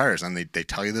riding pirates, and they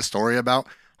tell you the story about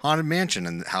Haunted Mansion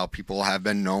and how people have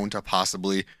been known to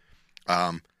possibly,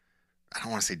 I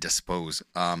don't want to say dispose,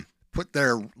 put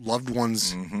their loved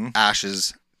ones'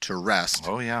 ashes to rest.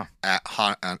 Oh yeah, at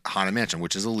Haunted Mansion,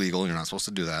 which is illegal. You're not supposed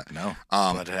to do that. No,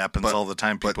 but it happens all the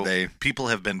time. People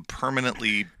have been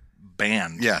permanently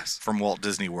banned. From Walt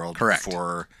Disney World. Correct.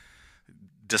 For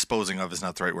disposing of is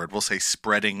not the right word. We'll say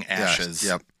spreading ashes.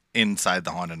 Inside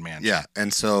the Haunted Mansion. Yeah,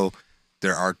 and so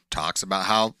there are talks about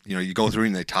how you go through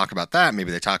and they talk about that.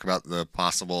 Maybe they talk about the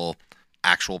possible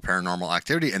actual paranormal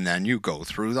activity, and then you go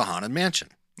through the Haunted Mansion.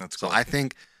 That's cool. So I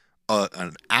think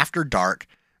an After Dark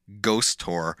ghost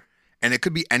tour, and it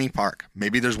could be any park.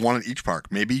 Maybe there's one at each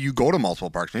park. Maybe you go to multiple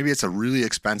parks. Maybe it's a really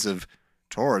expensive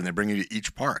tour and they bring you to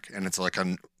each park, and it's like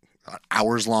an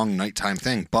hours long nighttime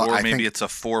thing. But or maybe it's a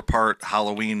 4-part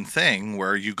Halloween thing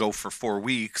where you go for 4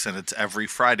 weeks and it's every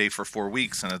Friday for 4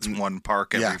 weeks and it's one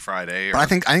park every Friday. But I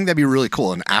think that'd be really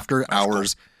cool. An after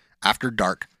hours, After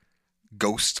Dark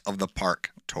Ghost of the Park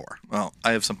tour. Well,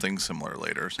 I have something similar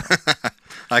later. So.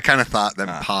 I kind of thought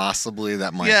that possibly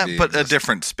that might be. Yeah, but a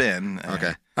different spin.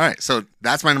 Okay. All right. So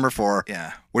that's my number 4.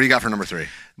 Yeah. What do you got for number 3?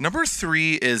 Number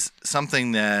 3 is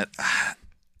something that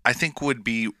I think would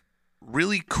be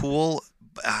really cool.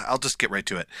 I'll just get right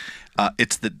to it.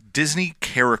 It's the Disney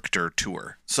Character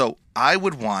Tour. So I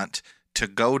would want to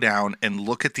go down and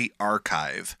look at the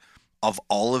archive of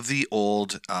all of the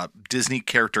old Disney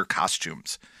character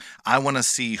costumes. I want to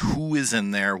see who is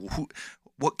in there.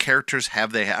 What characters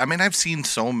have they had? I mean, I've seen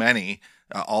so many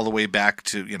all the way back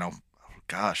to,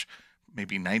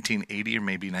 maybe 1980 or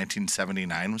maybe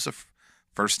 1979 was the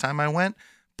first time I went.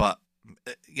 But,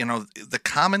 the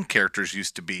common characters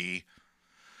used to be,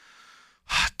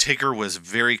 Tigger was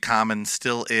very common,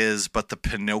 still is, but the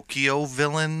Pinocchio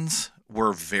villains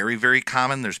were very, very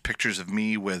common. There's pictures of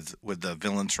me with the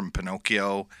villains from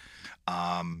Pinocchio.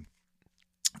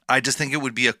 I just think it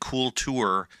would be a cool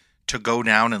tour to go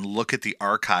down and look at the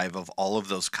archive of all of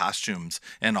those costumes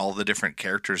and all the different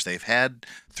characters they've had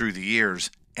through the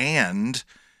years, and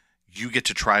you get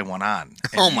to try one on.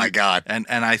 Oh my God. And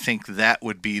I think that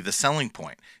would be the selling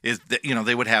point, is that,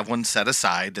 they would have one set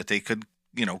aside that they could,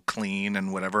 clean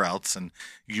and whatever else, and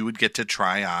you would get to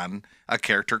try on a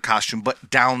character costume, but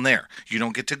down there. You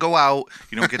don't get to go out,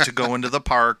 you don't get to go into the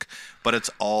park, but it's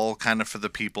all kind of for the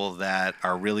people that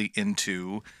are really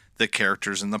into the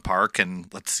characters in the park. And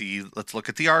let's look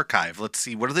at the archive. Let's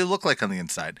see, what do they look like on the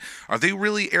inside? Are they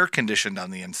really air conditioned on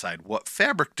the inside? What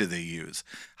fabric do they use?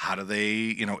 How do they,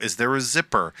 is there a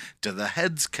zipper? Do the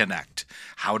heads connect?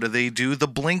 How do they do the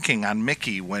blinking on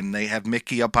Mickey when they have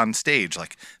Mickey up on stage?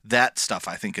 Like, that stuff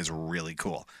I think is really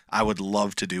cool. I would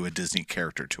love to do a Disney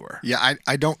character tour. Yeah,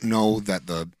 I don't know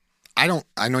that I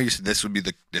know you said this would be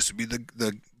the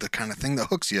kind of thing that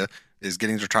hooks you, is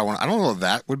getting to try one. I don't know if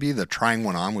that would be the trying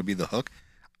one on would be the hook.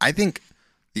 I think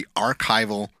the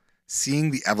archival,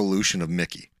 seeing the evolution of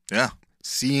Mickey. Yeah.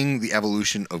 Seeing the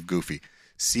evolution of Goofy.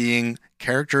 Seeing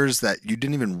characters that you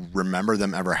didn't even remember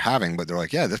them ever having, but they're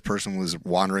like, yeah, this person was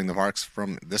wandering the parks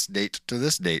from this date to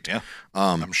this date. Yeah.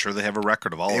 I'm sure they have a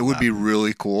record of all of that. It would be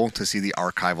really cool to see the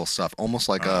archival stuff, almost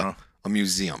like a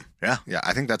museum. Yeah. Yeah,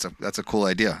 I think that's a cool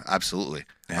idea. Absolutely.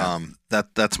 Yeah.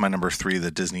 That's my number 3,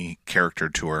 the Disney character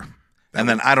tour. And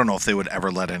then I don't know if they would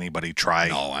ever let anybody try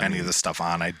any of the stuff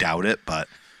on. I doubt it, but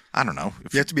I don't know.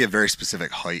 You have to be a very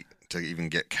specific height to even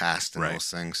get cast in those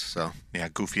things. So yeah,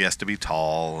 Goofy has to be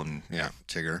tall, and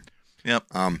Tigger. Yep.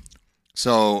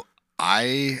 So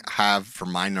I have for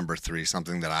my number 3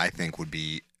 something that I think would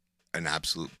be an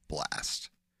absolute blast,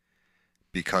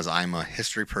 because I'm a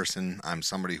history person. I'm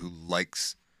somebody who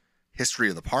likes history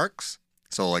of the parks.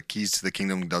 So like Keys to the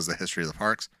Kingdom does the history of the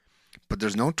parks, but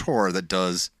there's no tour that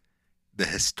does the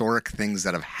historic things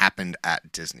that have happened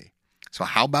at Disney. So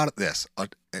how about this?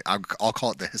 I'll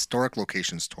call it the historic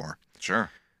locations tour.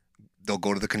 Sure. They'll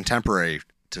go to the Contemporary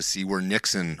to see where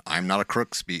Nixon "I'm not a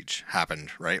crook" speech happened,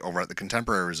 right, over at the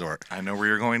Contemporary Resort. I know where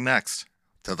you're going next.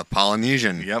 To the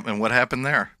Polynesian. Yep, and what happened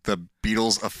there? The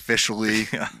Beatles officially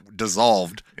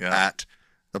dissolved at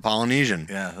the Polynesian.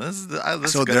 Yeah, this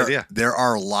is a good idea. There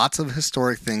are lots of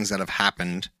historic things that have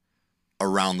happened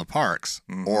around the parks,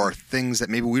 or things that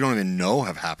maybe we don't even know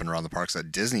have happened around the parks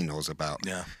that Disney knows about.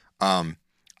 Yeah.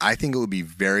 I think it would be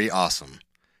very awesome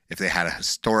if they had a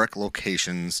historic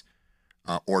locations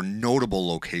or notable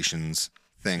locations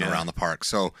thing around the park.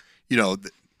 So,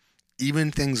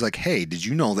 even things like, hey, did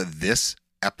you know that this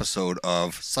episode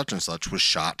of such and such was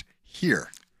shot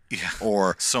here? Yeah.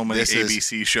 Or so many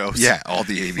ABC shows. Yeah, all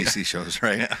the ABC shows,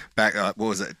 right? Yeah. Back, what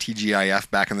was it?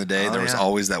 TGIF back in the day. There was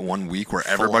always that one week where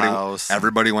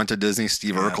everybody went to Disney.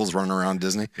 Steve Urkel's running around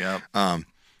Disney. Yeah.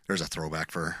 There's a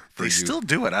throwback for they still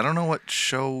do it. I don't know what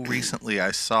show recently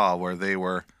I saw where they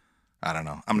were. I don't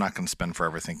know. I'm not going to spend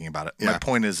forever thinking about it. Yeah. My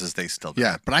point is they still do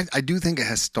it. But I do think a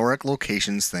historic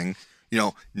locations thing,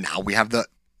 now we have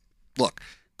look,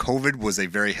 COVID was a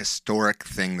very historic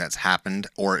thing that's happened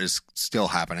or is still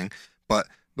happening, but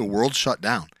the world shut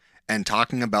down. And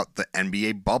talking about the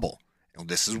NBA bubble,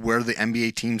 this is where the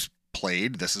NBA teams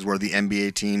played. This is where the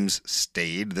NBA teams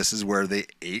stayed. This is where they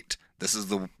ate. This is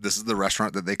the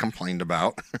restaurant that they complained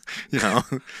about.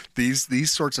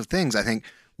 These sorts of things I think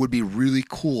would be really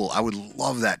cool. I would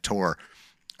love that tour.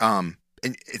 And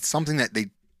it's something that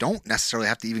they don't necessarily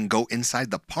have to even go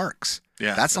inside the parks.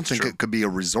 Yeah, that's something that could be a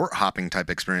resort hopping type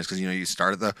experience, because you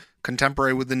start at the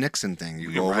Contemporary with the Nixon thing.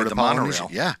 You go over to the monorail.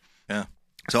 Yeah.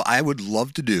 So I would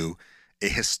love to do a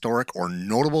historic or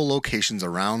notable locations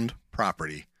around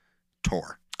property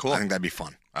tour. Cool. I think that'd be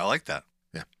fun. I like that.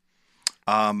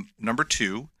 Yeah. Number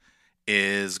 2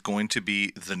 is going to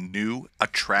be the new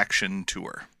attraction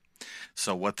tour.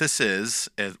 So what this is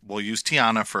we'll use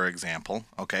Tiana for example,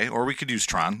 okay, or we could use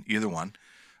Tron, either one.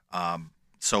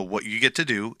 So what you get to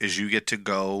do is you get to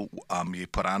go, you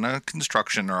put on a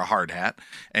construction or a hard hat,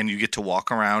 and you get to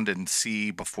walk around and see,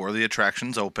 before the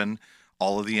attractions open,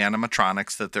 all of the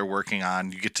animatronics that they're working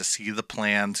on. You get to see the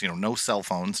plans, no cell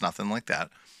phones, nothing like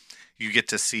that. You get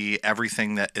to see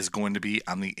everything that is going to be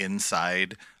on the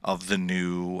inside of the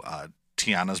new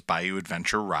Tiana's Bayou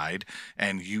Adventure ride,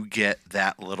 and you get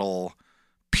that little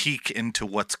peek into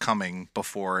what's coming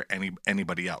before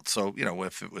anybody else. So,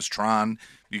 if it was Tron,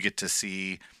 you get to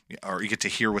see, or you get to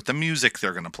hear what the music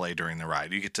they're going to play during the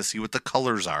ride. You get to see what the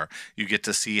colors are. You get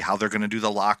to see how they're going to do the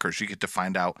lockers. You get to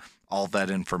find out all that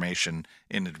information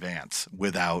in advance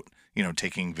without,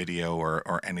 taking video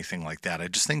or anything like that. I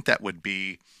just think that would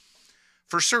be,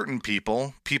 for certain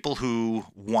people who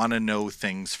want to know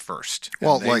things first.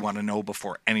 Well, they want to know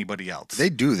before anybody else. They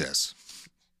do this,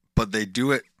 but they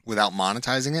do it without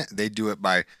monetizing it, they do it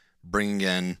by bringing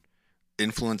in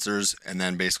influencers and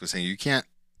then basically saying you can't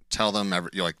tell them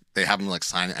like they have them like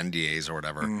sign NDAs or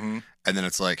whatever, and then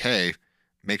it's like, hey,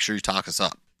 make sure you talk us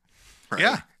up. Right?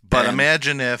 Yeah, but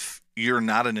imagine if you're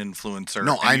not an influencer.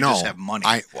 No, and I you know. just have money.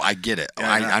 I get it.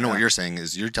 Yeah, I know what you're saying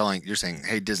is you're saying,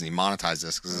 hey, Disney, monetize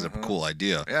this because it's a cool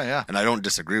idea. Yeah. And I don't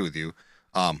disagree with you.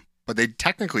 But they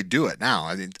technically do it now.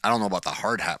 I mean, I don't know about the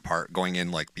hard hat part going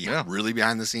in like really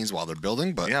behind the scenes while they're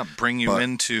building, but bring you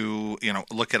into,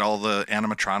 look at all the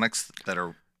animatronics that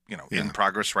are, in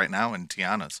progress right now in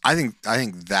Tiana's. I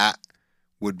think that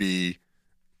would be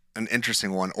an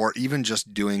interesting one, or even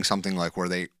just doing something like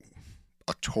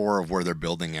a tour of where they're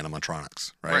building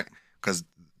animatronics, right? Because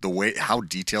the way how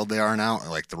detailed they are now,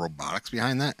 like the robotics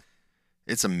behind that,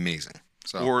 it's amazing.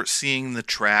 So. Or seeing the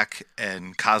track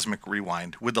and Cosmic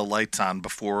Rewind with the lights on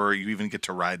before you even get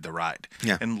to ride the ride,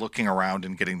 and looking around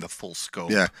and getting the full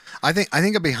scope. Yeah, I think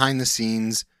a behind the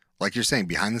scenes, like you're saying,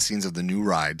 behind the scenes of the new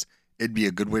rides, it'd be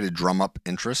a good way to drum up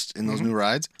interest in those new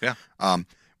rides. Yeah.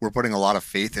 We're putting a lot of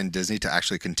faith in Disney to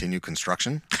actually continue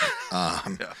construction.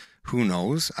 Who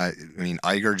knows? I mean,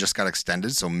 Iger just got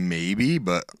extended, so maybe,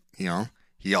 but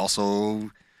he also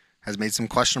has made some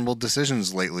questionable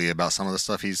decisions lately about some of the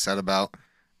stuff he's said about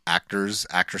actors,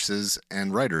 actresses,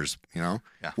 and writers,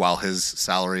 while his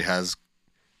salary has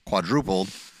quadrupled,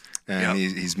 and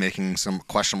he's making some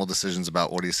questionable decisions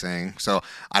about what he's saying. So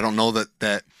I don't know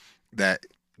that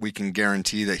we can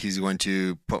guarantee that he's going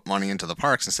to put money into the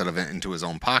parks instead of into his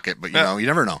own pocket, but you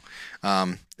never know.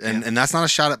 And that's not a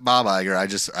shot at Bob Iger.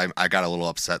 I got a little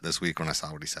upset this week when I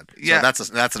saw what he said. Yeah. So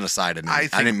that's an aside. I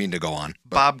didn't mean to go on.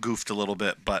 But. Bob goofed a little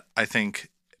bit, but I think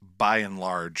by and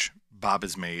large, Bob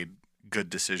has made good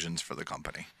decisions for the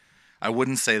company. I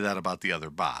wouldn't say that about the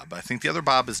other Bob. I think the other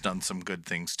Bob has done some good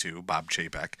things too. Bob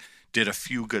Chapek did a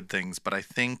few good things, but I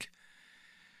think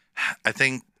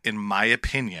in my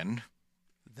opinion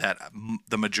that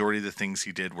the majority of the things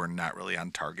he did were not really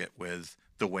on target with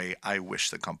the way I wish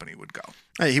the company would go.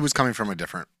 Hey, he was coming from a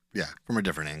different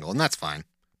angle, and that's fine.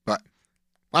 But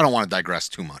I don't want to digress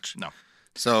too much. No.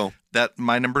 So that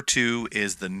my number 2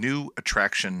 is the new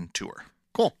attraction tour.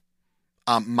 Cool.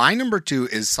 My number 2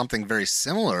 is something very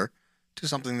similar to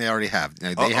something they already have.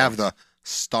 Now, they have the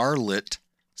Starlit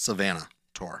Savannah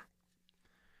tour.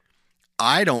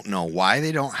 I don't know why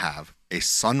they don't have a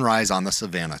Sunrise on the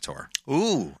Savannah tour.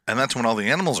 Ooh, and that's when all the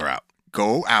animals are out.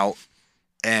 Go out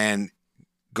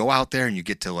there and you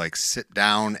get to like sit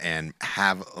down and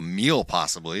have a meal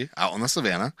possibly out on the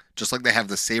Savannah, just like they have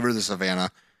the Savor the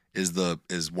Savannah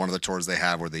is one of the tours they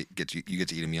have where you get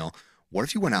to eat a meal. What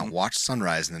if you went out and watched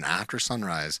sunrise, and then after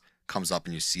sunrise comes up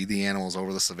and you see the animals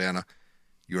over the Savannah?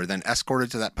 You are then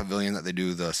escorted to that pavilion that they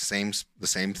do the same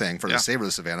thing for the Savor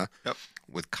the Savannah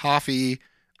with coffee,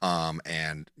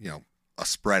 and a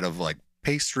spread of like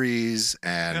pastries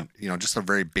and just a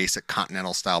very basic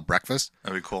continental style breakfast.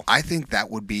 That'd be cool. I think that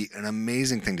would be an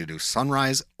amazing thing to do.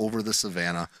 Sunrise over the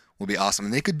Savannah would be awesome,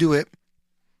 and they could do it.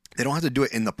 They don't have to do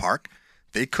it in the park.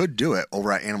 They could do it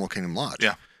over at Animal Kingdom Lodge.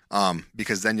 Yeah.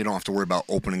 Because then you don't have to worry about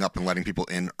opening up and letting people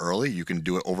in early. You can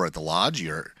do it over at the lodge.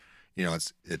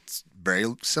 It's very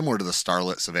similar to the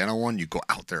Starlit Savannah one. You go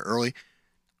out there early.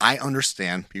 I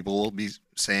understand people will be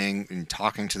saying and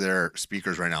talking to their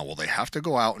speakers right now, well, they have to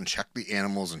go out and check the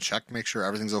animals and make sure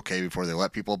everything's okay before they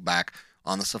let people back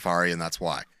on the safari, and that's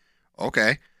why.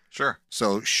 Okay. Sure.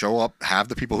 So show up, have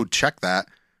the people who check that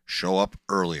show up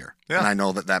earlier. Yeah. And I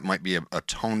know that might be a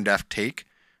tone-deaf take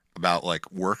about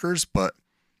like workers, but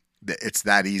it's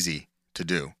that easy to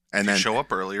do. And then show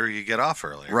up earlier, you get off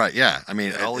earlier. Right, yeah. I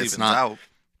mean, it all it's evens not out.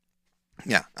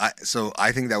 Yeah. So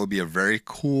I think that would be a very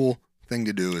cool thing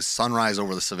to do is sunrise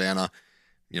over the Savannah,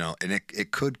 and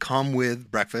it could come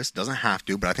with breakfast. Doesn't have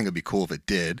to, but I think it'd be cool if it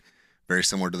did. Very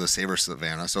similar to the Savor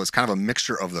Savannah. So it's kind of a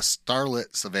mixture of the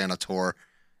Starlit Savannah tour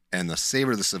and the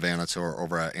Savor the Savannah tour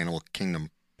over at Animal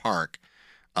Kingdom Park,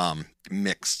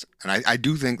 mixed. And I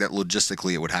do think that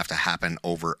logistically it would have to happen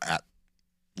over at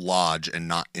Lodge and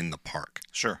not in the park.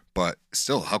 Sure. But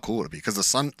still, how cool would it be? Because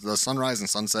the sunrise and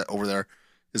sunset over there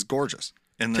is gorgeous.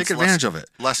 And take advantage of it.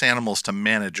 Less animals to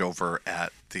manage over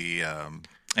at the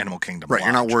Animal Kingdom. Right.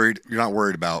 Lodge. You're not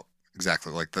worried about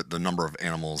exactly like the number of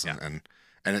animals and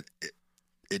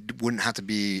it wouldn't have to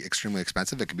be extremely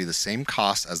expensive. It could be the same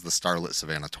cost as the Starlit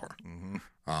Savannah tour. Mm-hmm.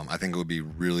 I think it would be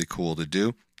really cool to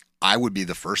do. I would be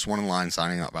the first one in line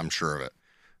signing up. I'm sure of it.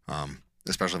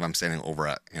 Especially if I'm standing over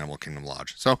at Animal Kingdom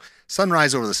Lodge. So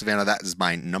Sunrise over the Savannah, that is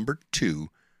my number 2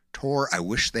 tour I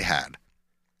wish they had.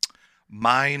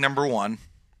 My number 1,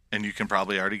 and you can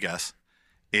probably already guess,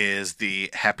 is the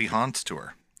Happy Haunts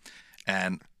tour.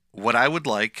 And what I would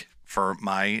like for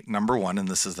my number one, and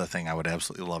this is the thing I would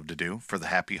absolutely love to do for the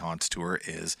Happy Haunts tour,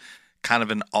 is kind of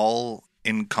an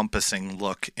all-encompassing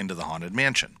look into the Haunted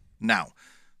Mansion. Now,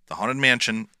 the Haunted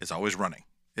Mansion is always running.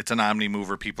 It's an Omni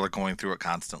mover. People are going through it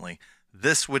constantly.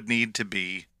 This would need to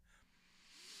be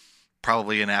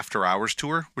probably an after-hours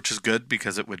tour, which is good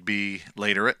because it would be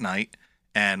later at night.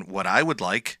 And what I would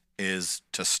like is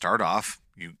to start off,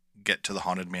 you get to the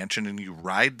Haunted Mansion and you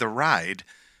ride the ride,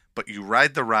 but you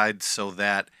ride the ride so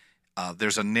that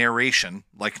there's a narration.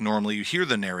 Like normally you hear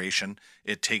the narration,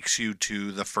 it takes you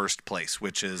to the first place,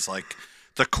 which is like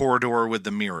the corridor with the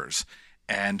mirrors.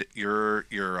 And your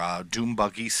doom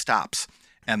buggy stops.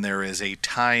 And there is a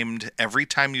timed, every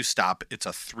time you stop, it's a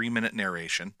 3-minute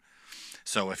narration.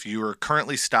 So if you are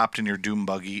currently stopped in your doom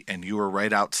buggy and you are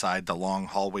right outside the long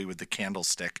hallway with the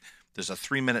candlestick, there's a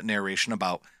 3-minute narration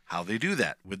about how they do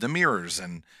that with the mirrors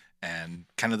and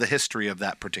kind of the history of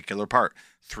that particular part.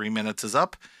 3 minutes is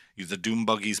up. The doom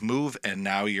buggies move, and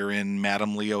now you're in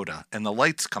Madame Leota, and the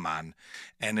lights come on,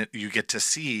 and you get to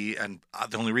see. And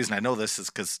the only reason I know this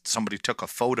is because somebody took a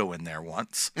photo in there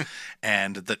once,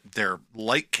 and their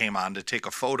light came on to take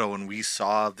a photo, and we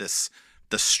saw the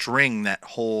string that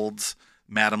holds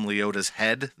Madame Leota's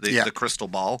head, the crystal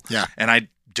ball. Yeah, and I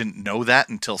didn't know that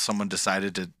until someone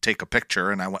decided to take a picture,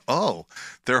 and I went, "Oh,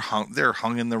 they're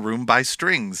hung in the room by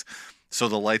strings." So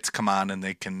the lights come on, and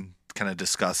they can kind of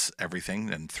discuss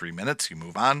everything in 3 minutes. You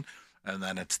move on, and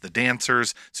then it's the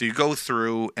dancers. So you go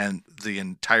through and the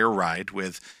entire ride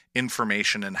with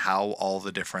information and how all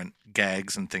the different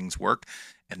gags and things work.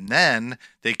 And then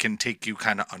they can take you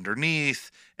kind of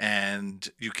underneath, and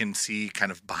you can see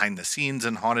kind of behind the scenes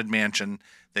in Haunted Mansion.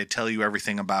 They tell you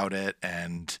everything about it,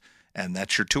 and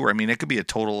that's your tour. I mean, it could be a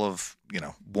total of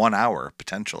 1 hour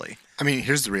potentially. I mean,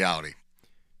 here's the reality.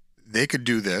 They could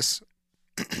do this.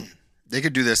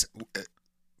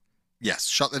 Yes,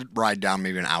 shut the ride down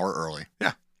maybe an hour early.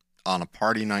 Yeah. On a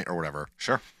party night or whatever.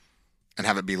 Sure. And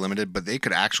have it be limited. But they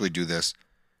could actually do this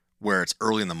where it's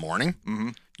early in the morning. Mm-hmm.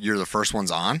 You're the first ones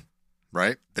on,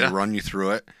 right? They run you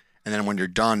through it. And then when you're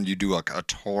done, you do like a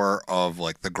tour of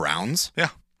like the grounds.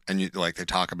 Yeah. And they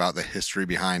talk about the history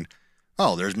behind,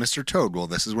 oh, there's Mr. Toad. Well,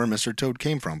 this is where Mr. Toad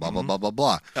came from, blah, blah, blah, blah,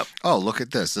 blah. Yep. Oh, look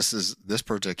at this. This is this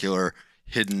particular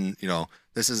hidden,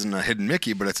 this isn't a hidden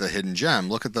Mickey, but it's a hidden gem.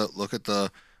 Look at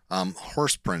the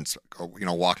horse prints,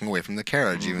 walking away from the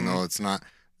carriage, even though it's not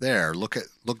there. Look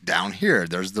down here.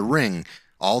 There's the ring.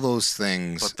 All those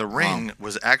things. But the ring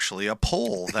was actually a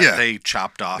pole that they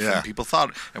chopped off, and people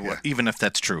thought, even if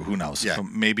that's true, who knows? Yeah.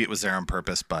 Maybe it was there on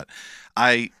purpose. But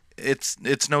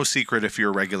it's no secret if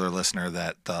you're a regular listener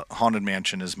that the Haunted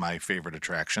Mansion is my favorite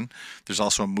attraction. There's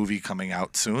also a movie coming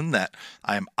out soon that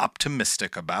I am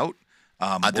optimistic about.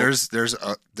 There's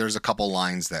a couple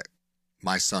lines that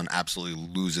my son absolutely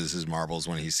loses his marbles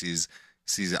when he sees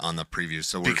it on the preview.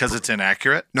 So because it's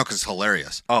inaccurate? No, because it's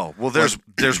hilarious. Oh, well,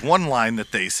 there's one line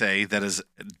that they say that is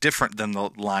different than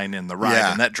the line in the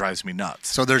ride, and that drives me nuts.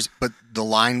 So but the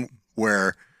line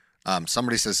where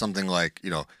somebody says something like,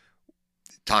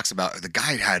 talks about the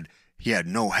guy had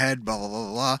no head, blah, blah,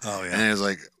 blah, blah. Oh, yeah. And it was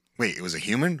like, wait, it was a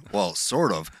human? Well,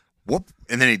 sort of. Whoop.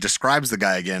 And then he describes the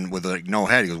guy again with like no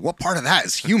head. He goes, what part of that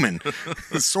is human?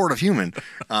 It's sort of human.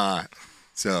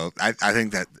 So I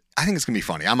think it's going to be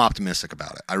funny. I'm optimistic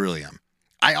about it. I really am.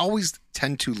 I always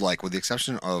tend to like, with the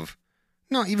exception of,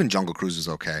 even Jungle Cruise is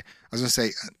okay. I was going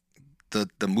to say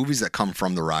the movies that come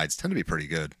from the rides tend to be pretty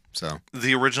good. So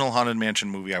the original Haunted Mansion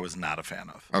movie I was not a fan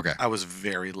of. Okay. I was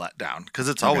very let down because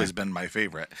it's always been my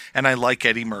favorite. And I like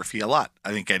Eddie Murphy a lot.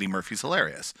 I think Eddie Murphy's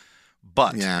hilarious.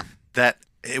 But that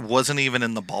it wasn't even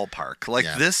in the ballpark. Like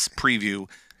this preview,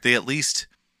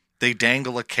 they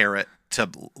dangle a carrot to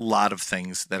a lot of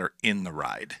things that are in the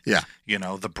ride. Yeah.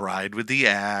 The bride with the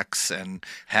axe and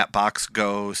Hatbox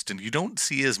Ghost, and you don't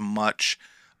see as much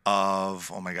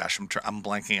of, oh my gosh, I'm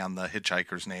blanking on the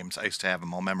hitchhikers' names. I used to have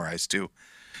them all memorized too.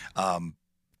 I'm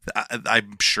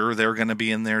sure they're going to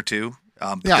be in there too.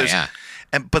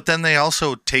 But then they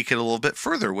also take it a little bit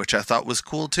further, which I thought was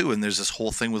cool too. And there's this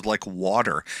whole thing with like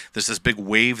water. There's this big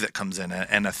wave that comes in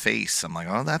and a face. I'm like,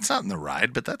 oh, that's not in the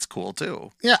ride, but that's cool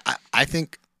too. Yeah, I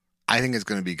think it's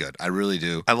going to be good. I really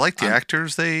do. I like the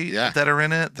actors that are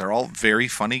in it. They're all very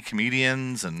funny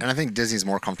comedians, and I think Disney's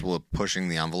more comfortable with pushing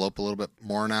the envelope a little bit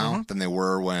more now than they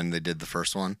were when they did the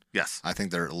first one. Yes, I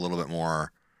think they're a little bit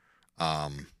more.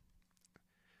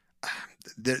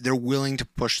 They're willing to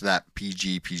push that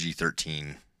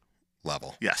PG-13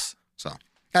 level. Yes. So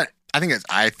I think it's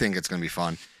going to be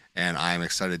fun, and I'm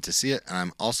excited to see it. And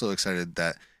I'm also excited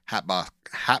that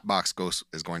Hatbox Ghost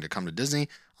is going to come to Disney.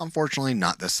 Unfortunately,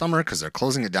 not this summer because they're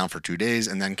closing it down for 2 days,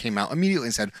 and then came out immediately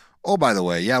and said, oh, by the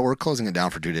way, yeah, we're closing it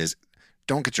down for 2 days.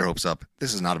 Don't get your hopes up.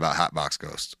 This is not about Hatbox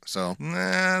Ghost. So,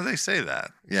 Nah, they say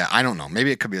that. yeah, I don't know.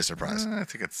 Maybe it could be a surprise. I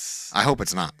think it's. I hope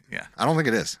it's not. Yeah. I don't think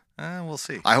it is. We'll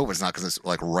see. I hope it's not because it's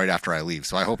like right after I leave.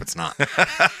 So I hope it's not.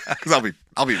 Because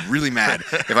I'll be really mad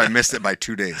if I missed it by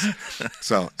 2 days.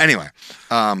 So anyway,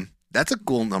 that's a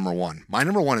cool number one. My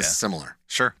number one is similar.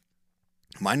 Sure.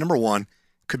 My number one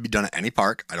could be done at any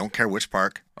park. I don't care which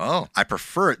park. Oh. I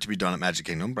prefer it to be done at Magic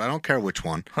Kingdom, but I don't care which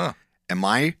one. Huh. And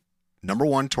my number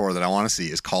one tour that I want to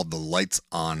see is called the Lights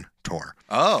On Tour.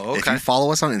 Oh, okay. If you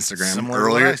follow us on Instagram, Similar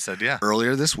to what I said, yeah.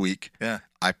 earlier this week, Yeah.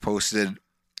 I posted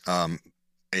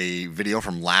a video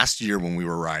from last year when we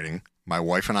were riding. My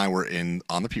wife and I were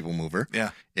on the People Mover. Yeah.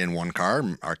 In one car.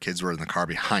 Our kids were in the car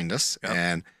behind us. Yep.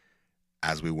 And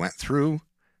as we went through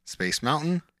Space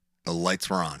Mountain, the lights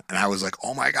were on. And I was like,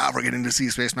 oh my God, we're getting to see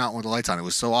Space Mountain with the lights on. It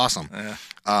was so awesome. Yeah.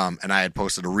 And I had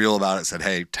posted a reel about it, said,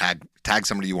 hey, tag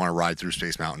somebody you want to ride through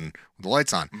Space Mountain with the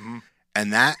lights on. Mm-hmm.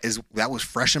 And that was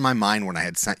fresh in my mind when I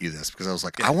had sent you this, because I was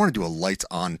like, I want to do a lights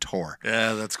on tour.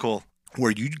 Yeah, that's cool.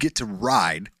 Where you get to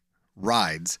ride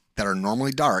rides that are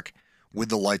normally dark with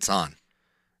the lights on.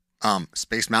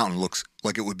 Space Mountain looks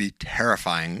like it would be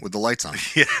terrifying with the lights on.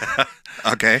 Yeah.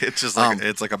 Okay. It's just like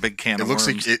it's like a big can of worms.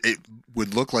 It looks like it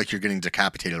would look like you're getting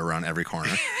decapitated around every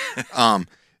corner.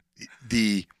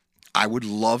 I would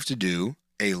love to do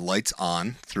a lights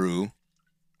on through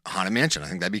Haunted Mansion. I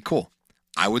think that'd be cool.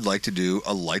 I would like to do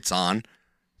a lights on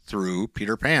through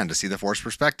Peter Pan to see the Force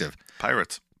perspective.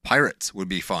 Pirates would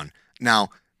be fun. Now,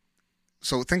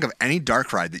 so think of any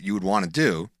dark ride that you would want to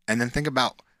do, and then think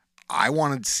about, I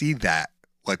want to see that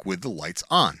like with the lights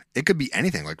on. It could be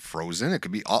anything, like Frozen. It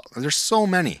could be all. There's so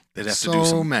many. They'd have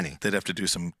to do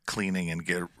some cleaning and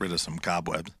get rid of some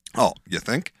cobwebs. Oh, you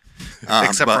think?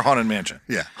 Except for Haunted Mansion.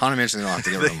 Yeah, Haunted Mansion, they don't have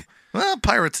to get rid of them. Well,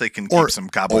 Pirates, they can keep some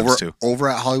cobwebs too. Over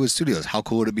at Hollywood Studios, how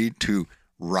cool would it be to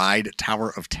ride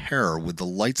Tower of Terror with the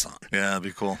lights on? Yeah, that'd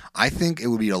be cool. I think it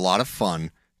would be a lot of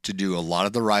fun to do a lot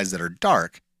of the rides that are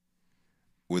dark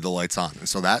with the lights on. And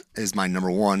so that is my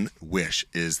number one wish,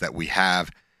 is that we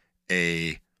have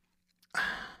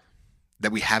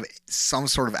some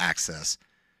sort of access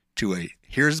to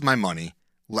here's my money.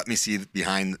 Let me see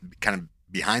behind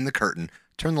the curtain,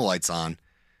 turn the lights on.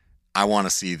 I want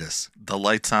to see this. The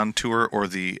Lights On tour or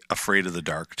the Afraid of the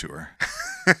Dark tour?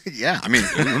 Yeah, I mean,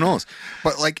 who knows?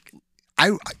 But like,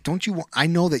 I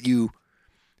know that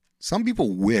some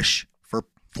people wish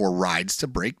for rides to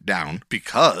break down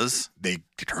because they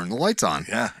turn the lights on.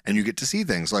 Yeah. And you get to see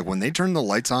things. Like when they turned the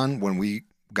lights on when we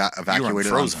got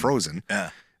evacuated on Frozen. Yeah.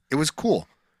 It was cool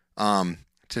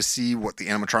to see what the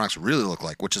animatronics really look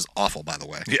like, which is awful, by the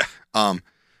way. Yeah.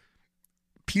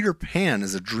 Peter Pan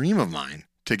is a dream of mine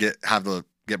to get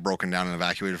broken down and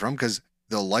evacuated from, because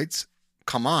the lights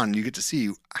come on, you get to see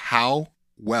how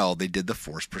well they did the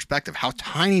Force perspective, how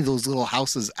tiny those little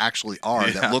houses actually are.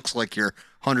 Yeah. That looks like you're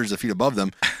hundreds of feet above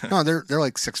them. No, they're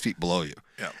like 6 feet below you.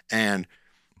 Yeah. And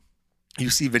you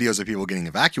see videos of people getting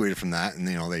evacuated from that, and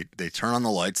they turn on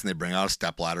the lights and they bring out a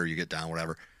stepladder, you get down,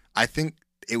 whatever. I think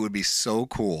it would be so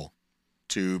cool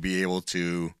to be able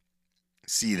to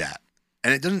see that.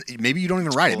 And maybe you don't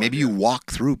even ride it. Maybe you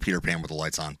walk through Peter Pan with the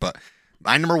lights on. But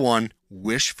my number one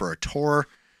wish for a tour.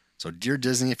 So, dear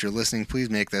Disney, if you're listening, please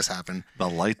make this happen. The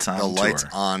Lights On tour. The Lights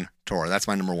On tour. That's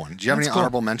my number one. Do you have any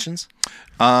honorable mentions?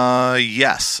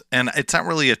 Yes. And it's not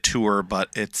really a tour, but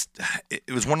it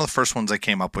was one of the first ones I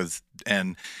came up with.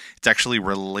 And it's actually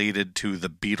related to the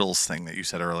Beatles thing that you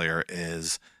said earlier,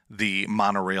 is the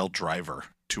monorail driver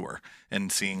tour,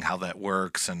 and seeing how that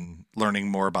works and learning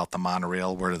more about the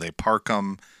monorail. Where do they park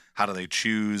them? How do they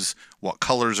choose what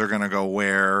colors are going to go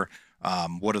where?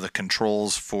 What are the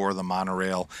controls for the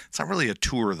monorail? It's not really a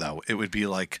tour, though. It would be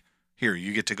like, here,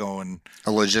 you get to go and...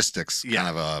 a logistics kind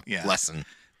of a lesson.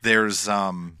 There's,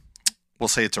 we'll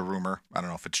say it's a rumor. I don't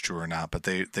know if it's true or not, but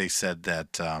they said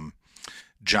that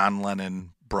John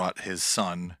Lennon brought his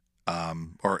son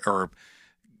or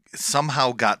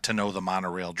somehow got to know the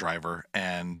monorail driver,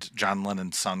 and John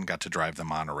Lennon's son got to drive the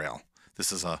monorail.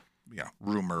 This is a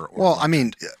rumor. Well, I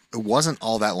mean, it wasn't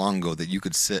all that long ago that you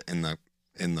could sit in the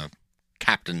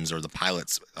captain's or the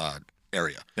pilot's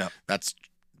area. Yeah, that's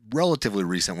relatively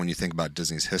recent when you think about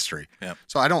Disney's history. Yeah.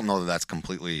 So I don't know that that's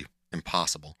completely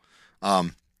impossible.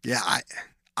 There's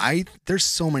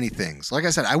so many things. Like I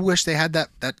said, I wish they had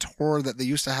that tour that they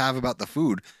used to have about the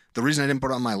food. The reason I didn't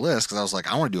put it on my list, because I was like,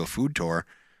 I want to do a food tour.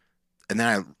 And then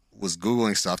I was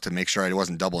Googling stuff to make sure I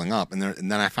wasn't doubling up. And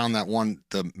then I found that one,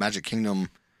 the Magic Kingdom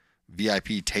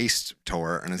VIP taste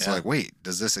tour. And it's like, wait,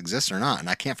 does this exist or not? And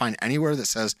I can't find anywhere that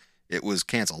says it was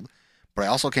canceled. But I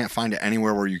also can't find it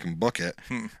anywhere where you can book it.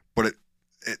 But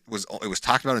it was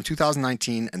talked about in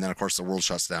 2019, and then of course the world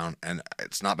shuts down, and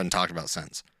it's not been talked about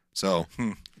since. So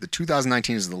the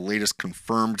 2019 is the latest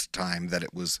confirmed time that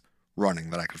it was running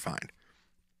that I could find.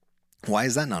 Why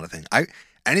is that not a thing?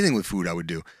 Anything with food I would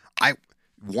do.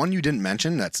 One you didn't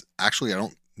mention, that's actually, I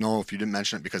don't know if you didn't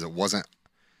mention it because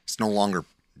it's no longer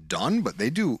done, but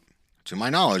they do, to my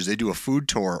knowledge, they do a food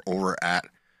tour over at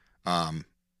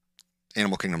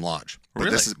Animal Kingdom Lodge. But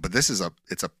Really?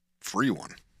 It's a free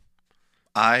one.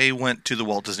 I went to the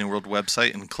Walt Disney World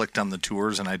website and clicked on the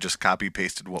tours, and I just copy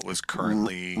pasted what was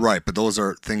currently Right, but those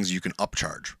are things you can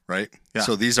upcharge, right? Yeah.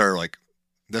 So these are like,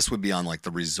 this would be on like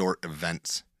the resort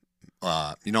events.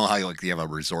 You know how you have a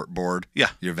resort board? Yeah.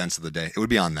 Your events of the day. It would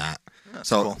be on that. That's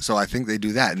So cool. so I think they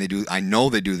do that, and I know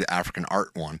they do the African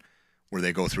art one, where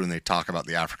they go through and they talk about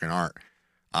the African art.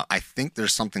 I think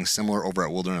there's something similar over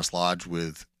at Wilderness Lodge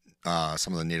with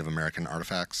some of the Native American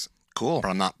artifacts. Cool. But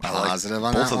I'm not I like positive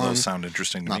on both that of one. those sound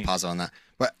interesting to Not me. positive on that.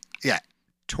 But yeah,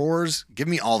 tours, give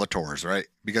me all the tours, right?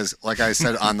 Because like I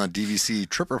said on the DVC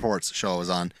Trip Reports show I was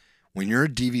on, when you're a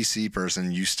DVC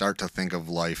person, you start to think of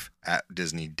life at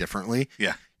Disney differently.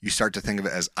 Yeah. You start to think of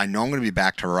it as, I know I'm going to be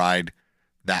back to ride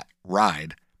that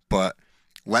ride, but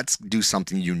let's do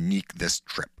something unique this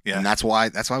trip. Yeah. And that's why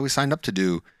we signed up to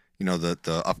do,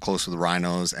 the up close with the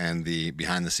rhinos and the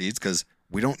behind the scenes, because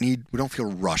we don't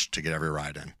feel rushed to get every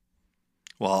ride in.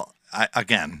 Well,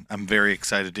 I'm very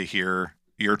excited to hear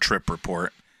your trip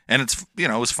report, and it's it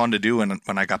was fun to do when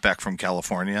I got back from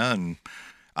California, and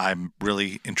I'm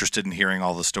really interested in hearing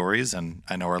all the stories, and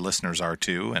I know our listeners are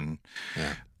too, and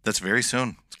that's very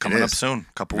soon. It's coming up soon,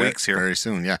 a couple weeks here. Very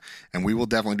soon, yeah. And we will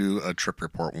definitely do a trip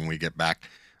report when we get back.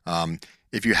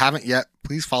 If you haven't yet,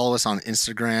 please follow us on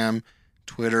Instagram,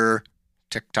 Twitter,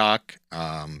 TikTok,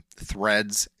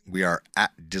 Threads. We are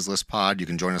at DizListPod. You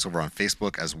can join us over on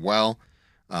Facebook as well.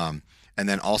 And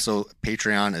then also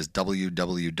Patreon is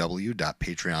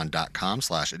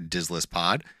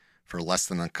www.patreon.com/DizListPod. For less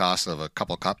than the cost of a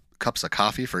couple cups of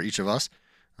coffee for each of us.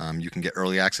 You can get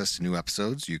early access to new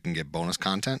episodes. You can get bonus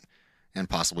content and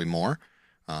possibly more.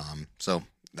 So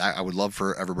I would love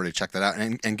for everybody to check that out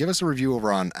and give us a review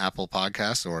over on Apple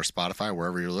Podcasts or Spotify,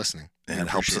 wherever you're listening. And it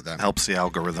helps the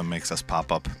algorithm, makes us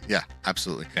pop up. Yeah,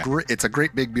 absolutely. Yeah. It's a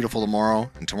great, big, beautiful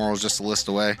tomorrow, and tomorrow's just a list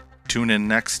away. Tune in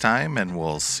next time, and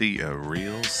we'll see you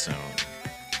real soon.